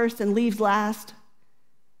up first and leaves last.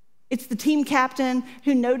 It's the team captain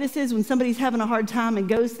who notices when somebody's having a hard time and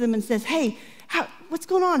goes to them and says, hey, what's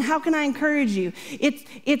going on? How can I encourage you?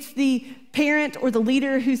 It's the parent or the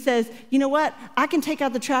leader who says, you know what? I can take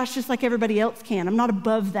out the trash just like everybody else can. I'm not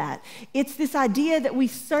above that. It's this idea that we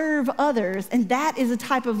serve others, and that is a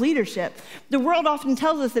type of leadership. The world often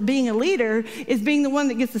tells us that being a leader is being the one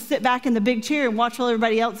that gets to sit back in the big chair and watch while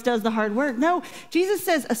everybody else does the hard work. No, Jesus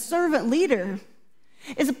says a servant leader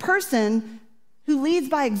is a person who leads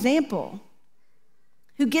by example,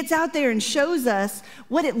 who gets out there and shows us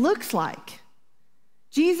what it looks like.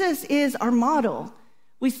 Jesus is our model.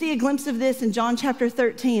 We see a glimpse of this in John chapter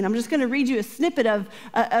 13. I'm just going to read you a snippet of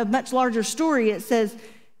a much larger story. It says,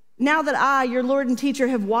 now that I, your Lord and teacher,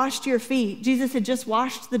 have washed your feet. Jesus had just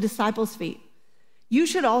washed the disciples' feet. You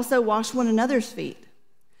should also wash one another's feet.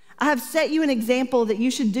 I have set you an example that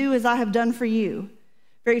you should do as I have done for you.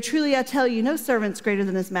 Very truly, I tell you, no servant's greater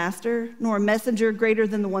than his master, nor a messenger greater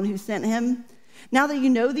than the one who sent him. Now that you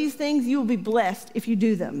know these things, you will be blessed if you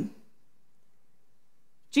do them.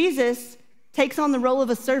 Jesus takes on the role of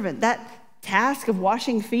a servant. That task of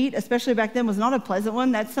washing feet, especially back then, was not a pleasant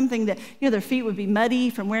one. That's something that, their feet would be muddy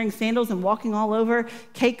from wearing sandals and walking all over,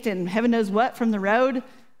 caked in heaven knows what from the road.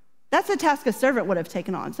 That's a task a servant would have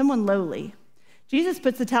taken on, someone lowly. Jesus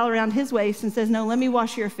puts the towel around his waist and says, no, let me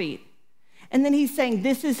wash your feet. And then he's saying,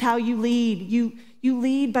 this is how you lead. You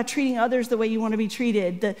lead by treating others the way you want to be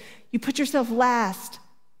treated. You put yourself last.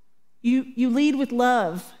 You lead with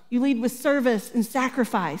love. You lead with service and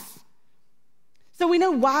sacrifice. So we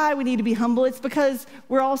know why we need to be humble. It's because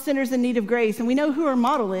we're all sinners in need of grace. And we know who our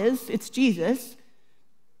model is. It's Jesus.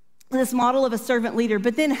 This model of a servant leader.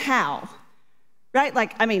 But then how? Right?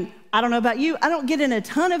 I don't know about you. I don't get in a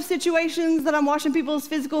ton of situations that I'm washing people's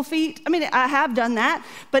physical feet. I have done that,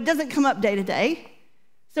 but it doesn't come up day to day.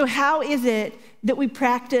 So how is it that we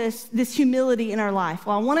practice this humility in our life?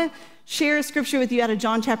 Well, I want to share a scripture with you out of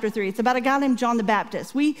John chapter 3. It's about a guy named John the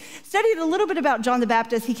Baptist. We studied a little bit about John the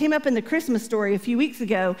Baptist. He came up in the Christmas story a few weeks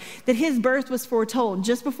ago that his birth was foretold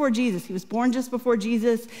just before Jesus. He was born just before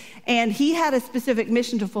Jesus, and he had a specific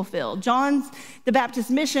mission to fulfill. John the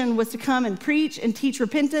Baptist's mission was to come and preach and teach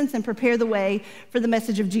repentance and prepare the way for the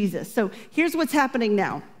message of Jesus. So here's what's happening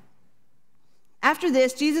now. After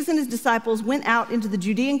this, Jesus and his disciples went out into the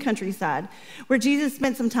Judean countryside, where Jesus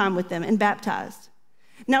spent some time with them and baptized.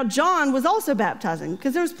 Now, John was also baptizing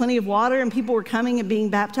because there was plenty of water and people were coming and being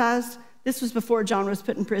baptized. This was before John was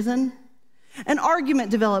put in prison. An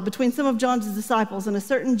argument developed between some of John's disciples and a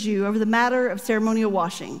certain Jew over the matter of ceremonial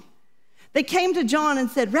washing. They came to John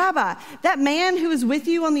and said, Rabbi, that man who is with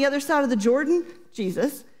you on the other side of the Jordan,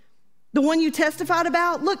 Jesus, the one you testified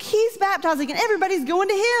about, look, he's baptizing and everybody's going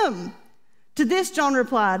to him. To this, John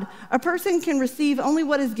replied, a person can receive only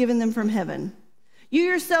what is given them from heaven. You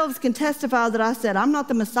yourselves can testify that I said, I'm not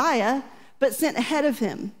the Messiah, but sent ahead of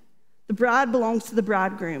him. The bride belongs to the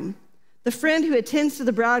bridegroom. The friend who attends to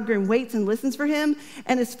the bridegroom waits and listens for him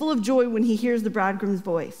and is full of joy when he hears the bridegroom's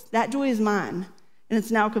voice. That joy is mine, and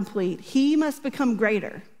it's now complete. He must become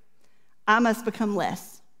greater. I must become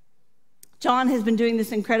less. John has been doing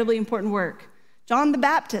this incredibly important work. John the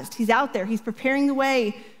Baptist, he's out there. He's preparing the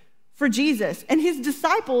way for Jesus. And his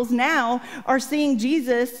disciples now are seeing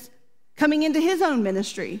Jesus coming into his own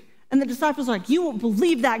ministry. And the disciples are like, you won't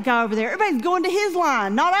believe that guy over there. Everybody's going to his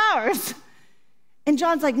line, not ours. And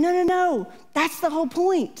John's like, no, that's the whole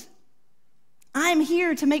point. I'm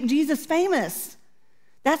here to make Jesus famous.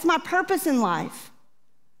 That's my purpose in life.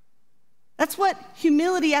 That's what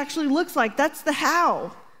humility actually looks like. That's the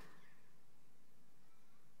how.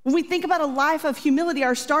 When we think about a life of humility,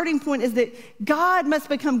 our starting point is that God must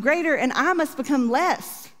become greater and I must become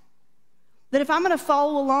less. That if I'm going to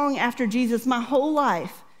follow along after Jesus, my whole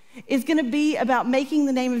life is going to be about making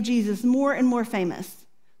the name of Jesus more and more famous.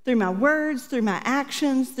 Through my words, through my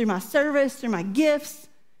actions, through my service, through my gifts,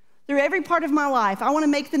 through every part of my life, I want to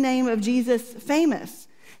make the name of Jesus famous.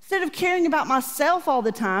 Instead of caring about myself all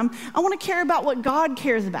the time, I want to care about what God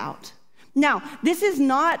cares about. Now, this is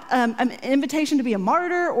not an invitation to be a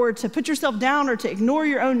martyr or to put yourself down or to ignore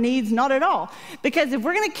your own needs, not at all. Because if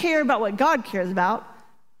we're going to care about what God cares about,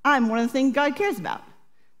 I'm one of the things God cares about.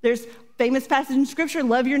 There's famous passage in Scripture,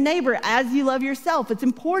 love your neighbor as you love yourself. It's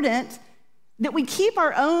important that we keep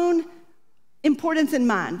our own importance in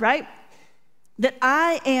mind, right? That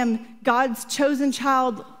I am God's chosen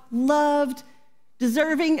child, loved,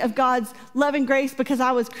 deserving of God's love and grace because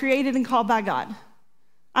I was created and called by God.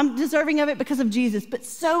 I'm deserving of it because of Jesus, but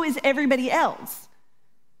so is everybody else.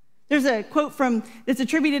 There's a quote that's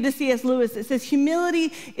attributed to C.S. Lewis that says,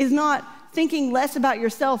 humility is not thinking less about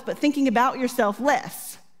yourself, but thinking about yourself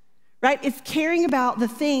less, right? It's caring about the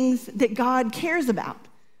things that God cares about,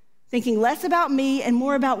 thinking less about me and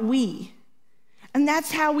more about we. And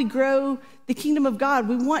that's how we grow the kingdom of God.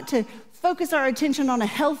 We want to focus our attention on a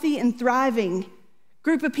healthy and thriving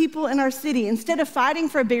group of people in our city. Instead of fighting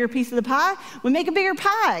for a bigger piece of the pie, we make a bigger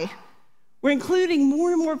pie. We're including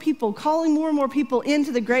more and more people, calling more and more people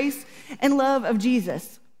into the grace and love of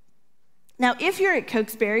Jesus. Now, if you're at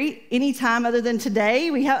Cokesbury anytime other than today,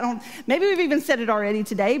 maybe we've even said it already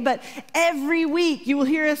today, but every week you will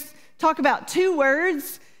hear us talk about two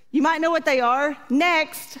words. You might know what they are.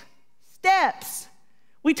 Next steps.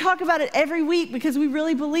 We talk about it every week because we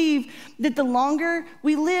really believe that the longer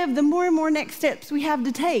we live, the more and more next steps we have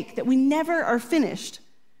to take, that we never are finished.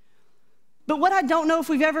 But what I don't know if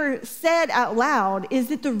we've ever said out loud is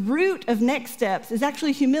that the root of next steps is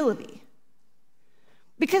actually humility.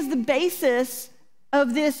 Because the basis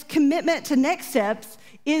of this commitment to next steps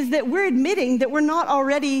is that we're admitting that we're not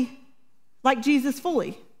already like Jesus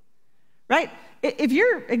fully, right? If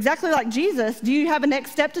you're exactly like Jesus, do you have a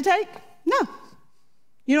next step to take? No.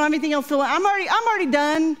 You don't have anything else to learn. I'm already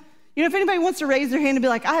done. You know, if anybody wants to raise their hand and be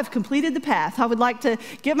like, I have completed the path, I would like to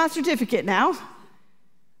get my certificate now.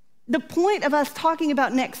 The point of us talking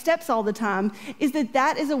about next steps all the time is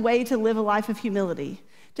that is a way to live a life of humility,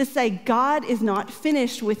 to say, God is not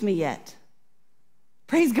finished with me yet.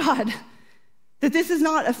 Praise God that this is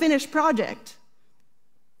not a finished project.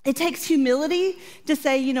 It takes humility to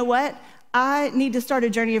say, you know what? I need to start a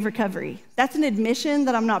journey of recovery. That's an admission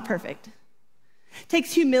that I'm not perfect. It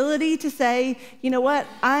takes humility to say, you know what?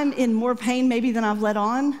 I'm in more pain maybe than I've let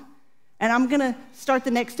on, and I'm going to start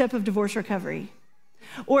the next step of divorce recovery.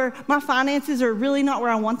 Or my finances are really not where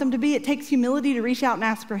I want them to be. It takes humility to reach out and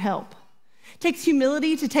ask for help. It takes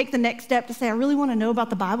humility to take the next step to say, I really want to know about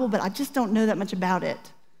the Bible, but I just don't know that much about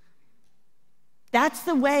it. That's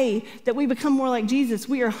the way that we become more like Jesus.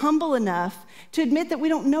 We are humble enough to admit that we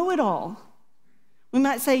don't know it all. We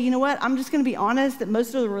might say, you know what, I'm just going to be honest that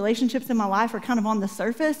most of the relationships in my life are kind of on the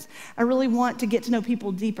surface. I really want to get to know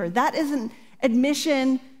people deeper. That is an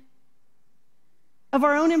admission of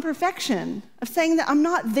our own imperfection, of saying that I'm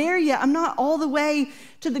not there yet. I'm not all the way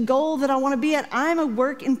to the goal that I want to be at. I'm a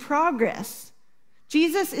work in progress.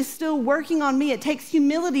 Jesus is still working on me. It takes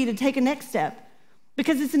humility to take a next step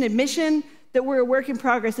because it's an admission that we're a work in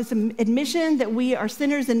progress. It's an admission that we are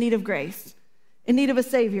sinners in need of grace, in need of a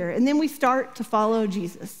Savior. And then we start to follow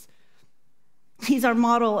Jesus. He's our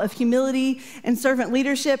model of humility and servant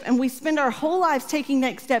leadership, and we spend our whole lives taking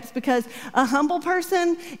next steps because a humble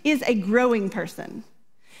person is a growing person.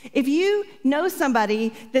 If you know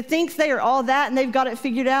somebody that thinks they are all that and they've got it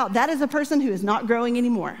figured out, that is a person who is not growing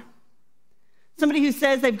anymore. Somebody who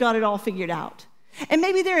says they've got it all figured out. And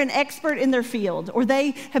maybe they're an expert in their field or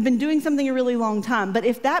they have been doing something a really long time, but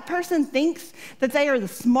if that person thinks that they are the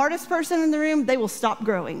smartest person in the room, they will stop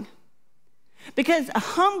growing. Because a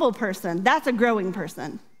humble person, that's a growing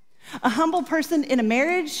person. A humble person in a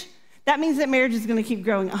marriage, that means that marriage is going to keep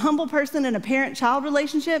growing. A humble person in a parent-child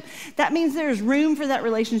relationship, that means there's room for that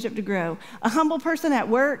relationship to grow. A humble person at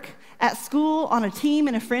work, at school, on a team,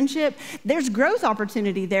 in a friendship, there's growth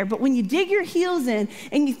opportunity there. But when you dig your heels in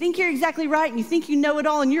and you think you're exactly right and you think you know it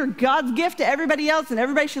all and you're God's gift to everybody else and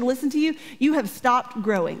everybody should listen to you, you have stopped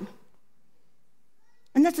growing.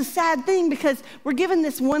 And that's a sad thing because we're given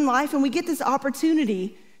this one life and we get this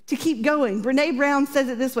opportunity to keep going. Brene Brown says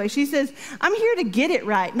it this way. She says, I'm here to get it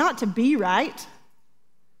right, not to be right.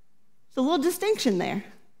 There's a little distinction there.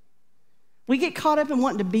 We get caught up in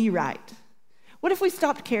wanting to be right. What if we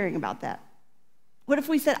stopped caring about that? What if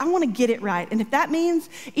we said, I want to get it right? And if that means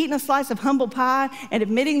eating a slice of humble pie and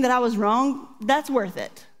admitting that I was wrong, that's worth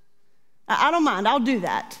it. I don't mind. I'll do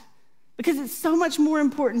that because it's so much more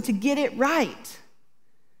important to get it right.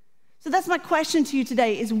 So that's my question to you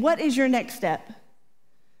today is what is your next step?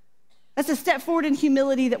 That's a step forward in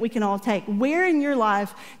humility that we can all take. Where in your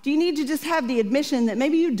life do you need to just have the admission that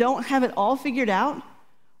maybe you don't have it all figured out,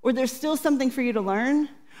 or there's still something for you to learn,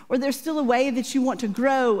 or there's still a way that you want to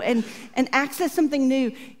grow and access something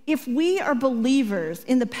new? If we are believers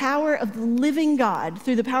in the power of the living God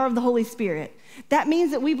through the power of the Holy Spirit, that means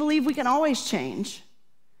that we believe we can always change.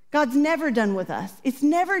 God's never done with us. It's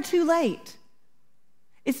never too late.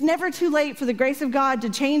 It's never too late for the grace of God to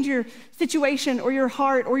change your situation or your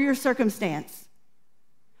heart or your circumstance.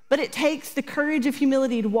 But it takes the courage of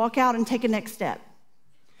humility to walk out and take a next step.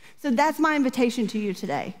 So that's my invitation to you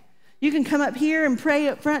today. You can come up here and pray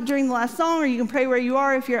up front during the last song, or you can pray where you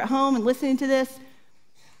are if you're at home and listening to this.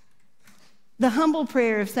 The humble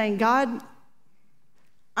prayer of saying, God,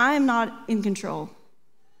 I am not in control.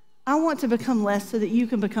 I want to become less so that you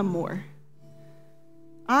can become more.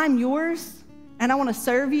 I'm yours, and I want to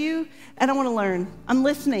serve you, and I want to learn. I'm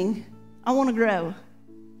listening. I want to grow.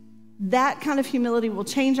 That kind of humility will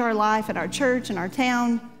change our life at our church and our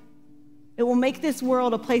town. It will make this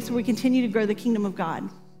world a place where we continue to grow the kingdom of God.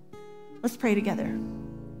 Let's pray together.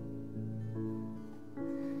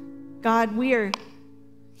 God, we are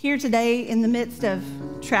here today in the midst of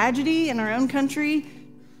tragedy in our own country,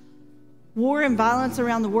 war and violence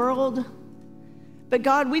around the world. But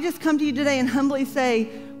God, we just come to you today and humbly say,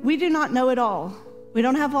 we do not know it all. We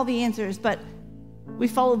don't have all the answers, but we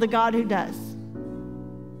follow the God who does.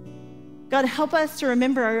 God, help us to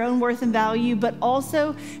remember our own worth and value, but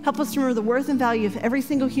also help us to remember the worth and value of every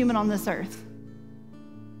single human on this earth.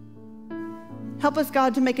 Help us,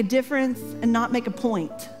 God, to make a difference and not make a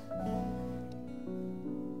point.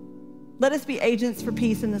 Let us be agents for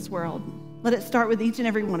peace in this world. Let it start with each and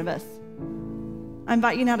every one of us. I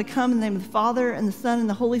invite you now to come in the name of the Father and the Son and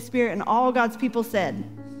the Holy Spirit, and all God's people said,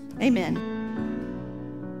 amen.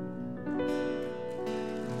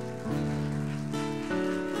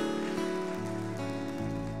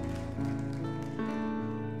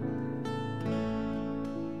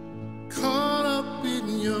 Caught up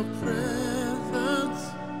in your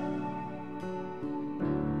presence,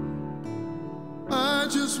 I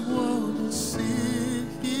just want to sit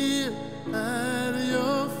here at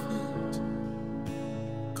your feet.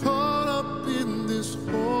 Caught up in this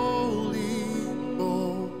holy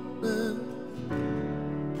moment,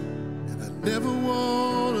 and I never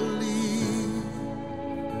want to leave.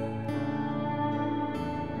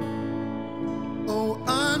 Oh,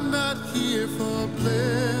 I'm not here for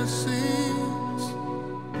blessings.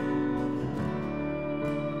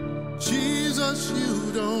 Jesus,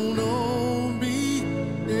 you don't owe me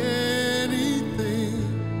anything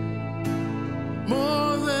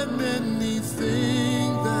more than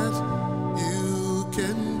anything that you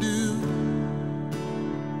can do.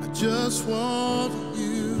 I just want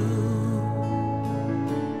you.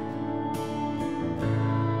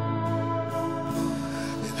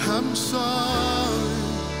 And I'm sorry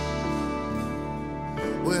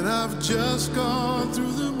when I've just gone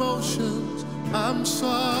through the motions. I'm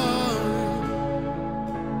sorry.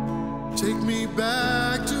 Take me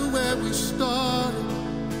back to where we started.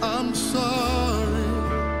 I'm sorry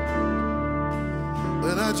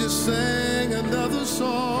when I just sang another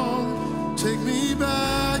song. Take me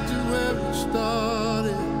back to where we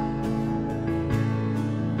started.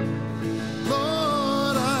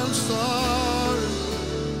 Lord, I'm sorry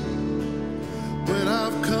when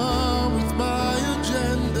I've come with my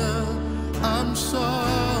agenda. I'm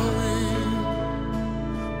sorry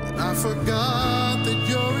when I forgot that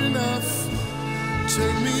you're enough.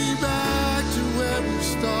 Take me back to where we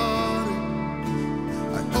started.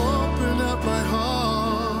 I open up my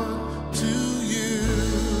heart to you.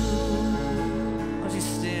 Why don't you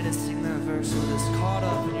stand and sing that verse with us? Caught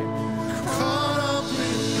up in your Caught up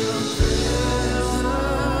in your presence.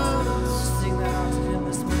 Sing that out to him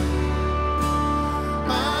this morning.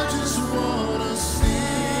 I just wanna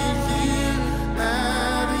sit here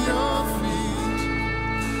at your feet.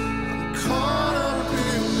 I'm caught up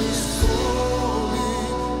in this holy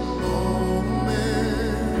moment,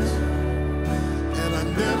 and I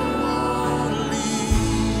never wanna leave.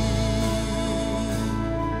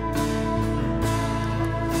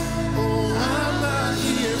 Oh, I'm not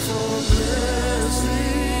here for blessings.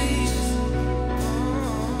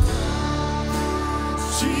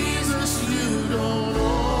 Jesus, you don't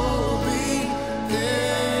owe me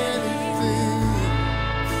anything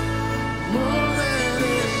more than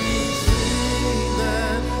anything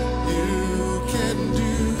that you can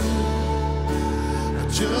do. I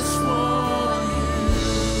just want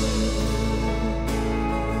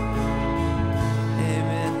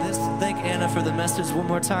Amen. Thank Anna for the message one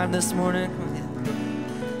more time this morning.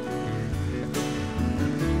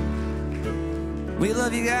 We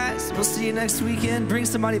love you guys. We'll see you next weekend. Bring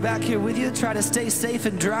somebody back here with you. Try to stay safe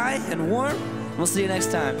and dry and warm. We'll see you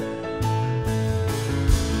next time.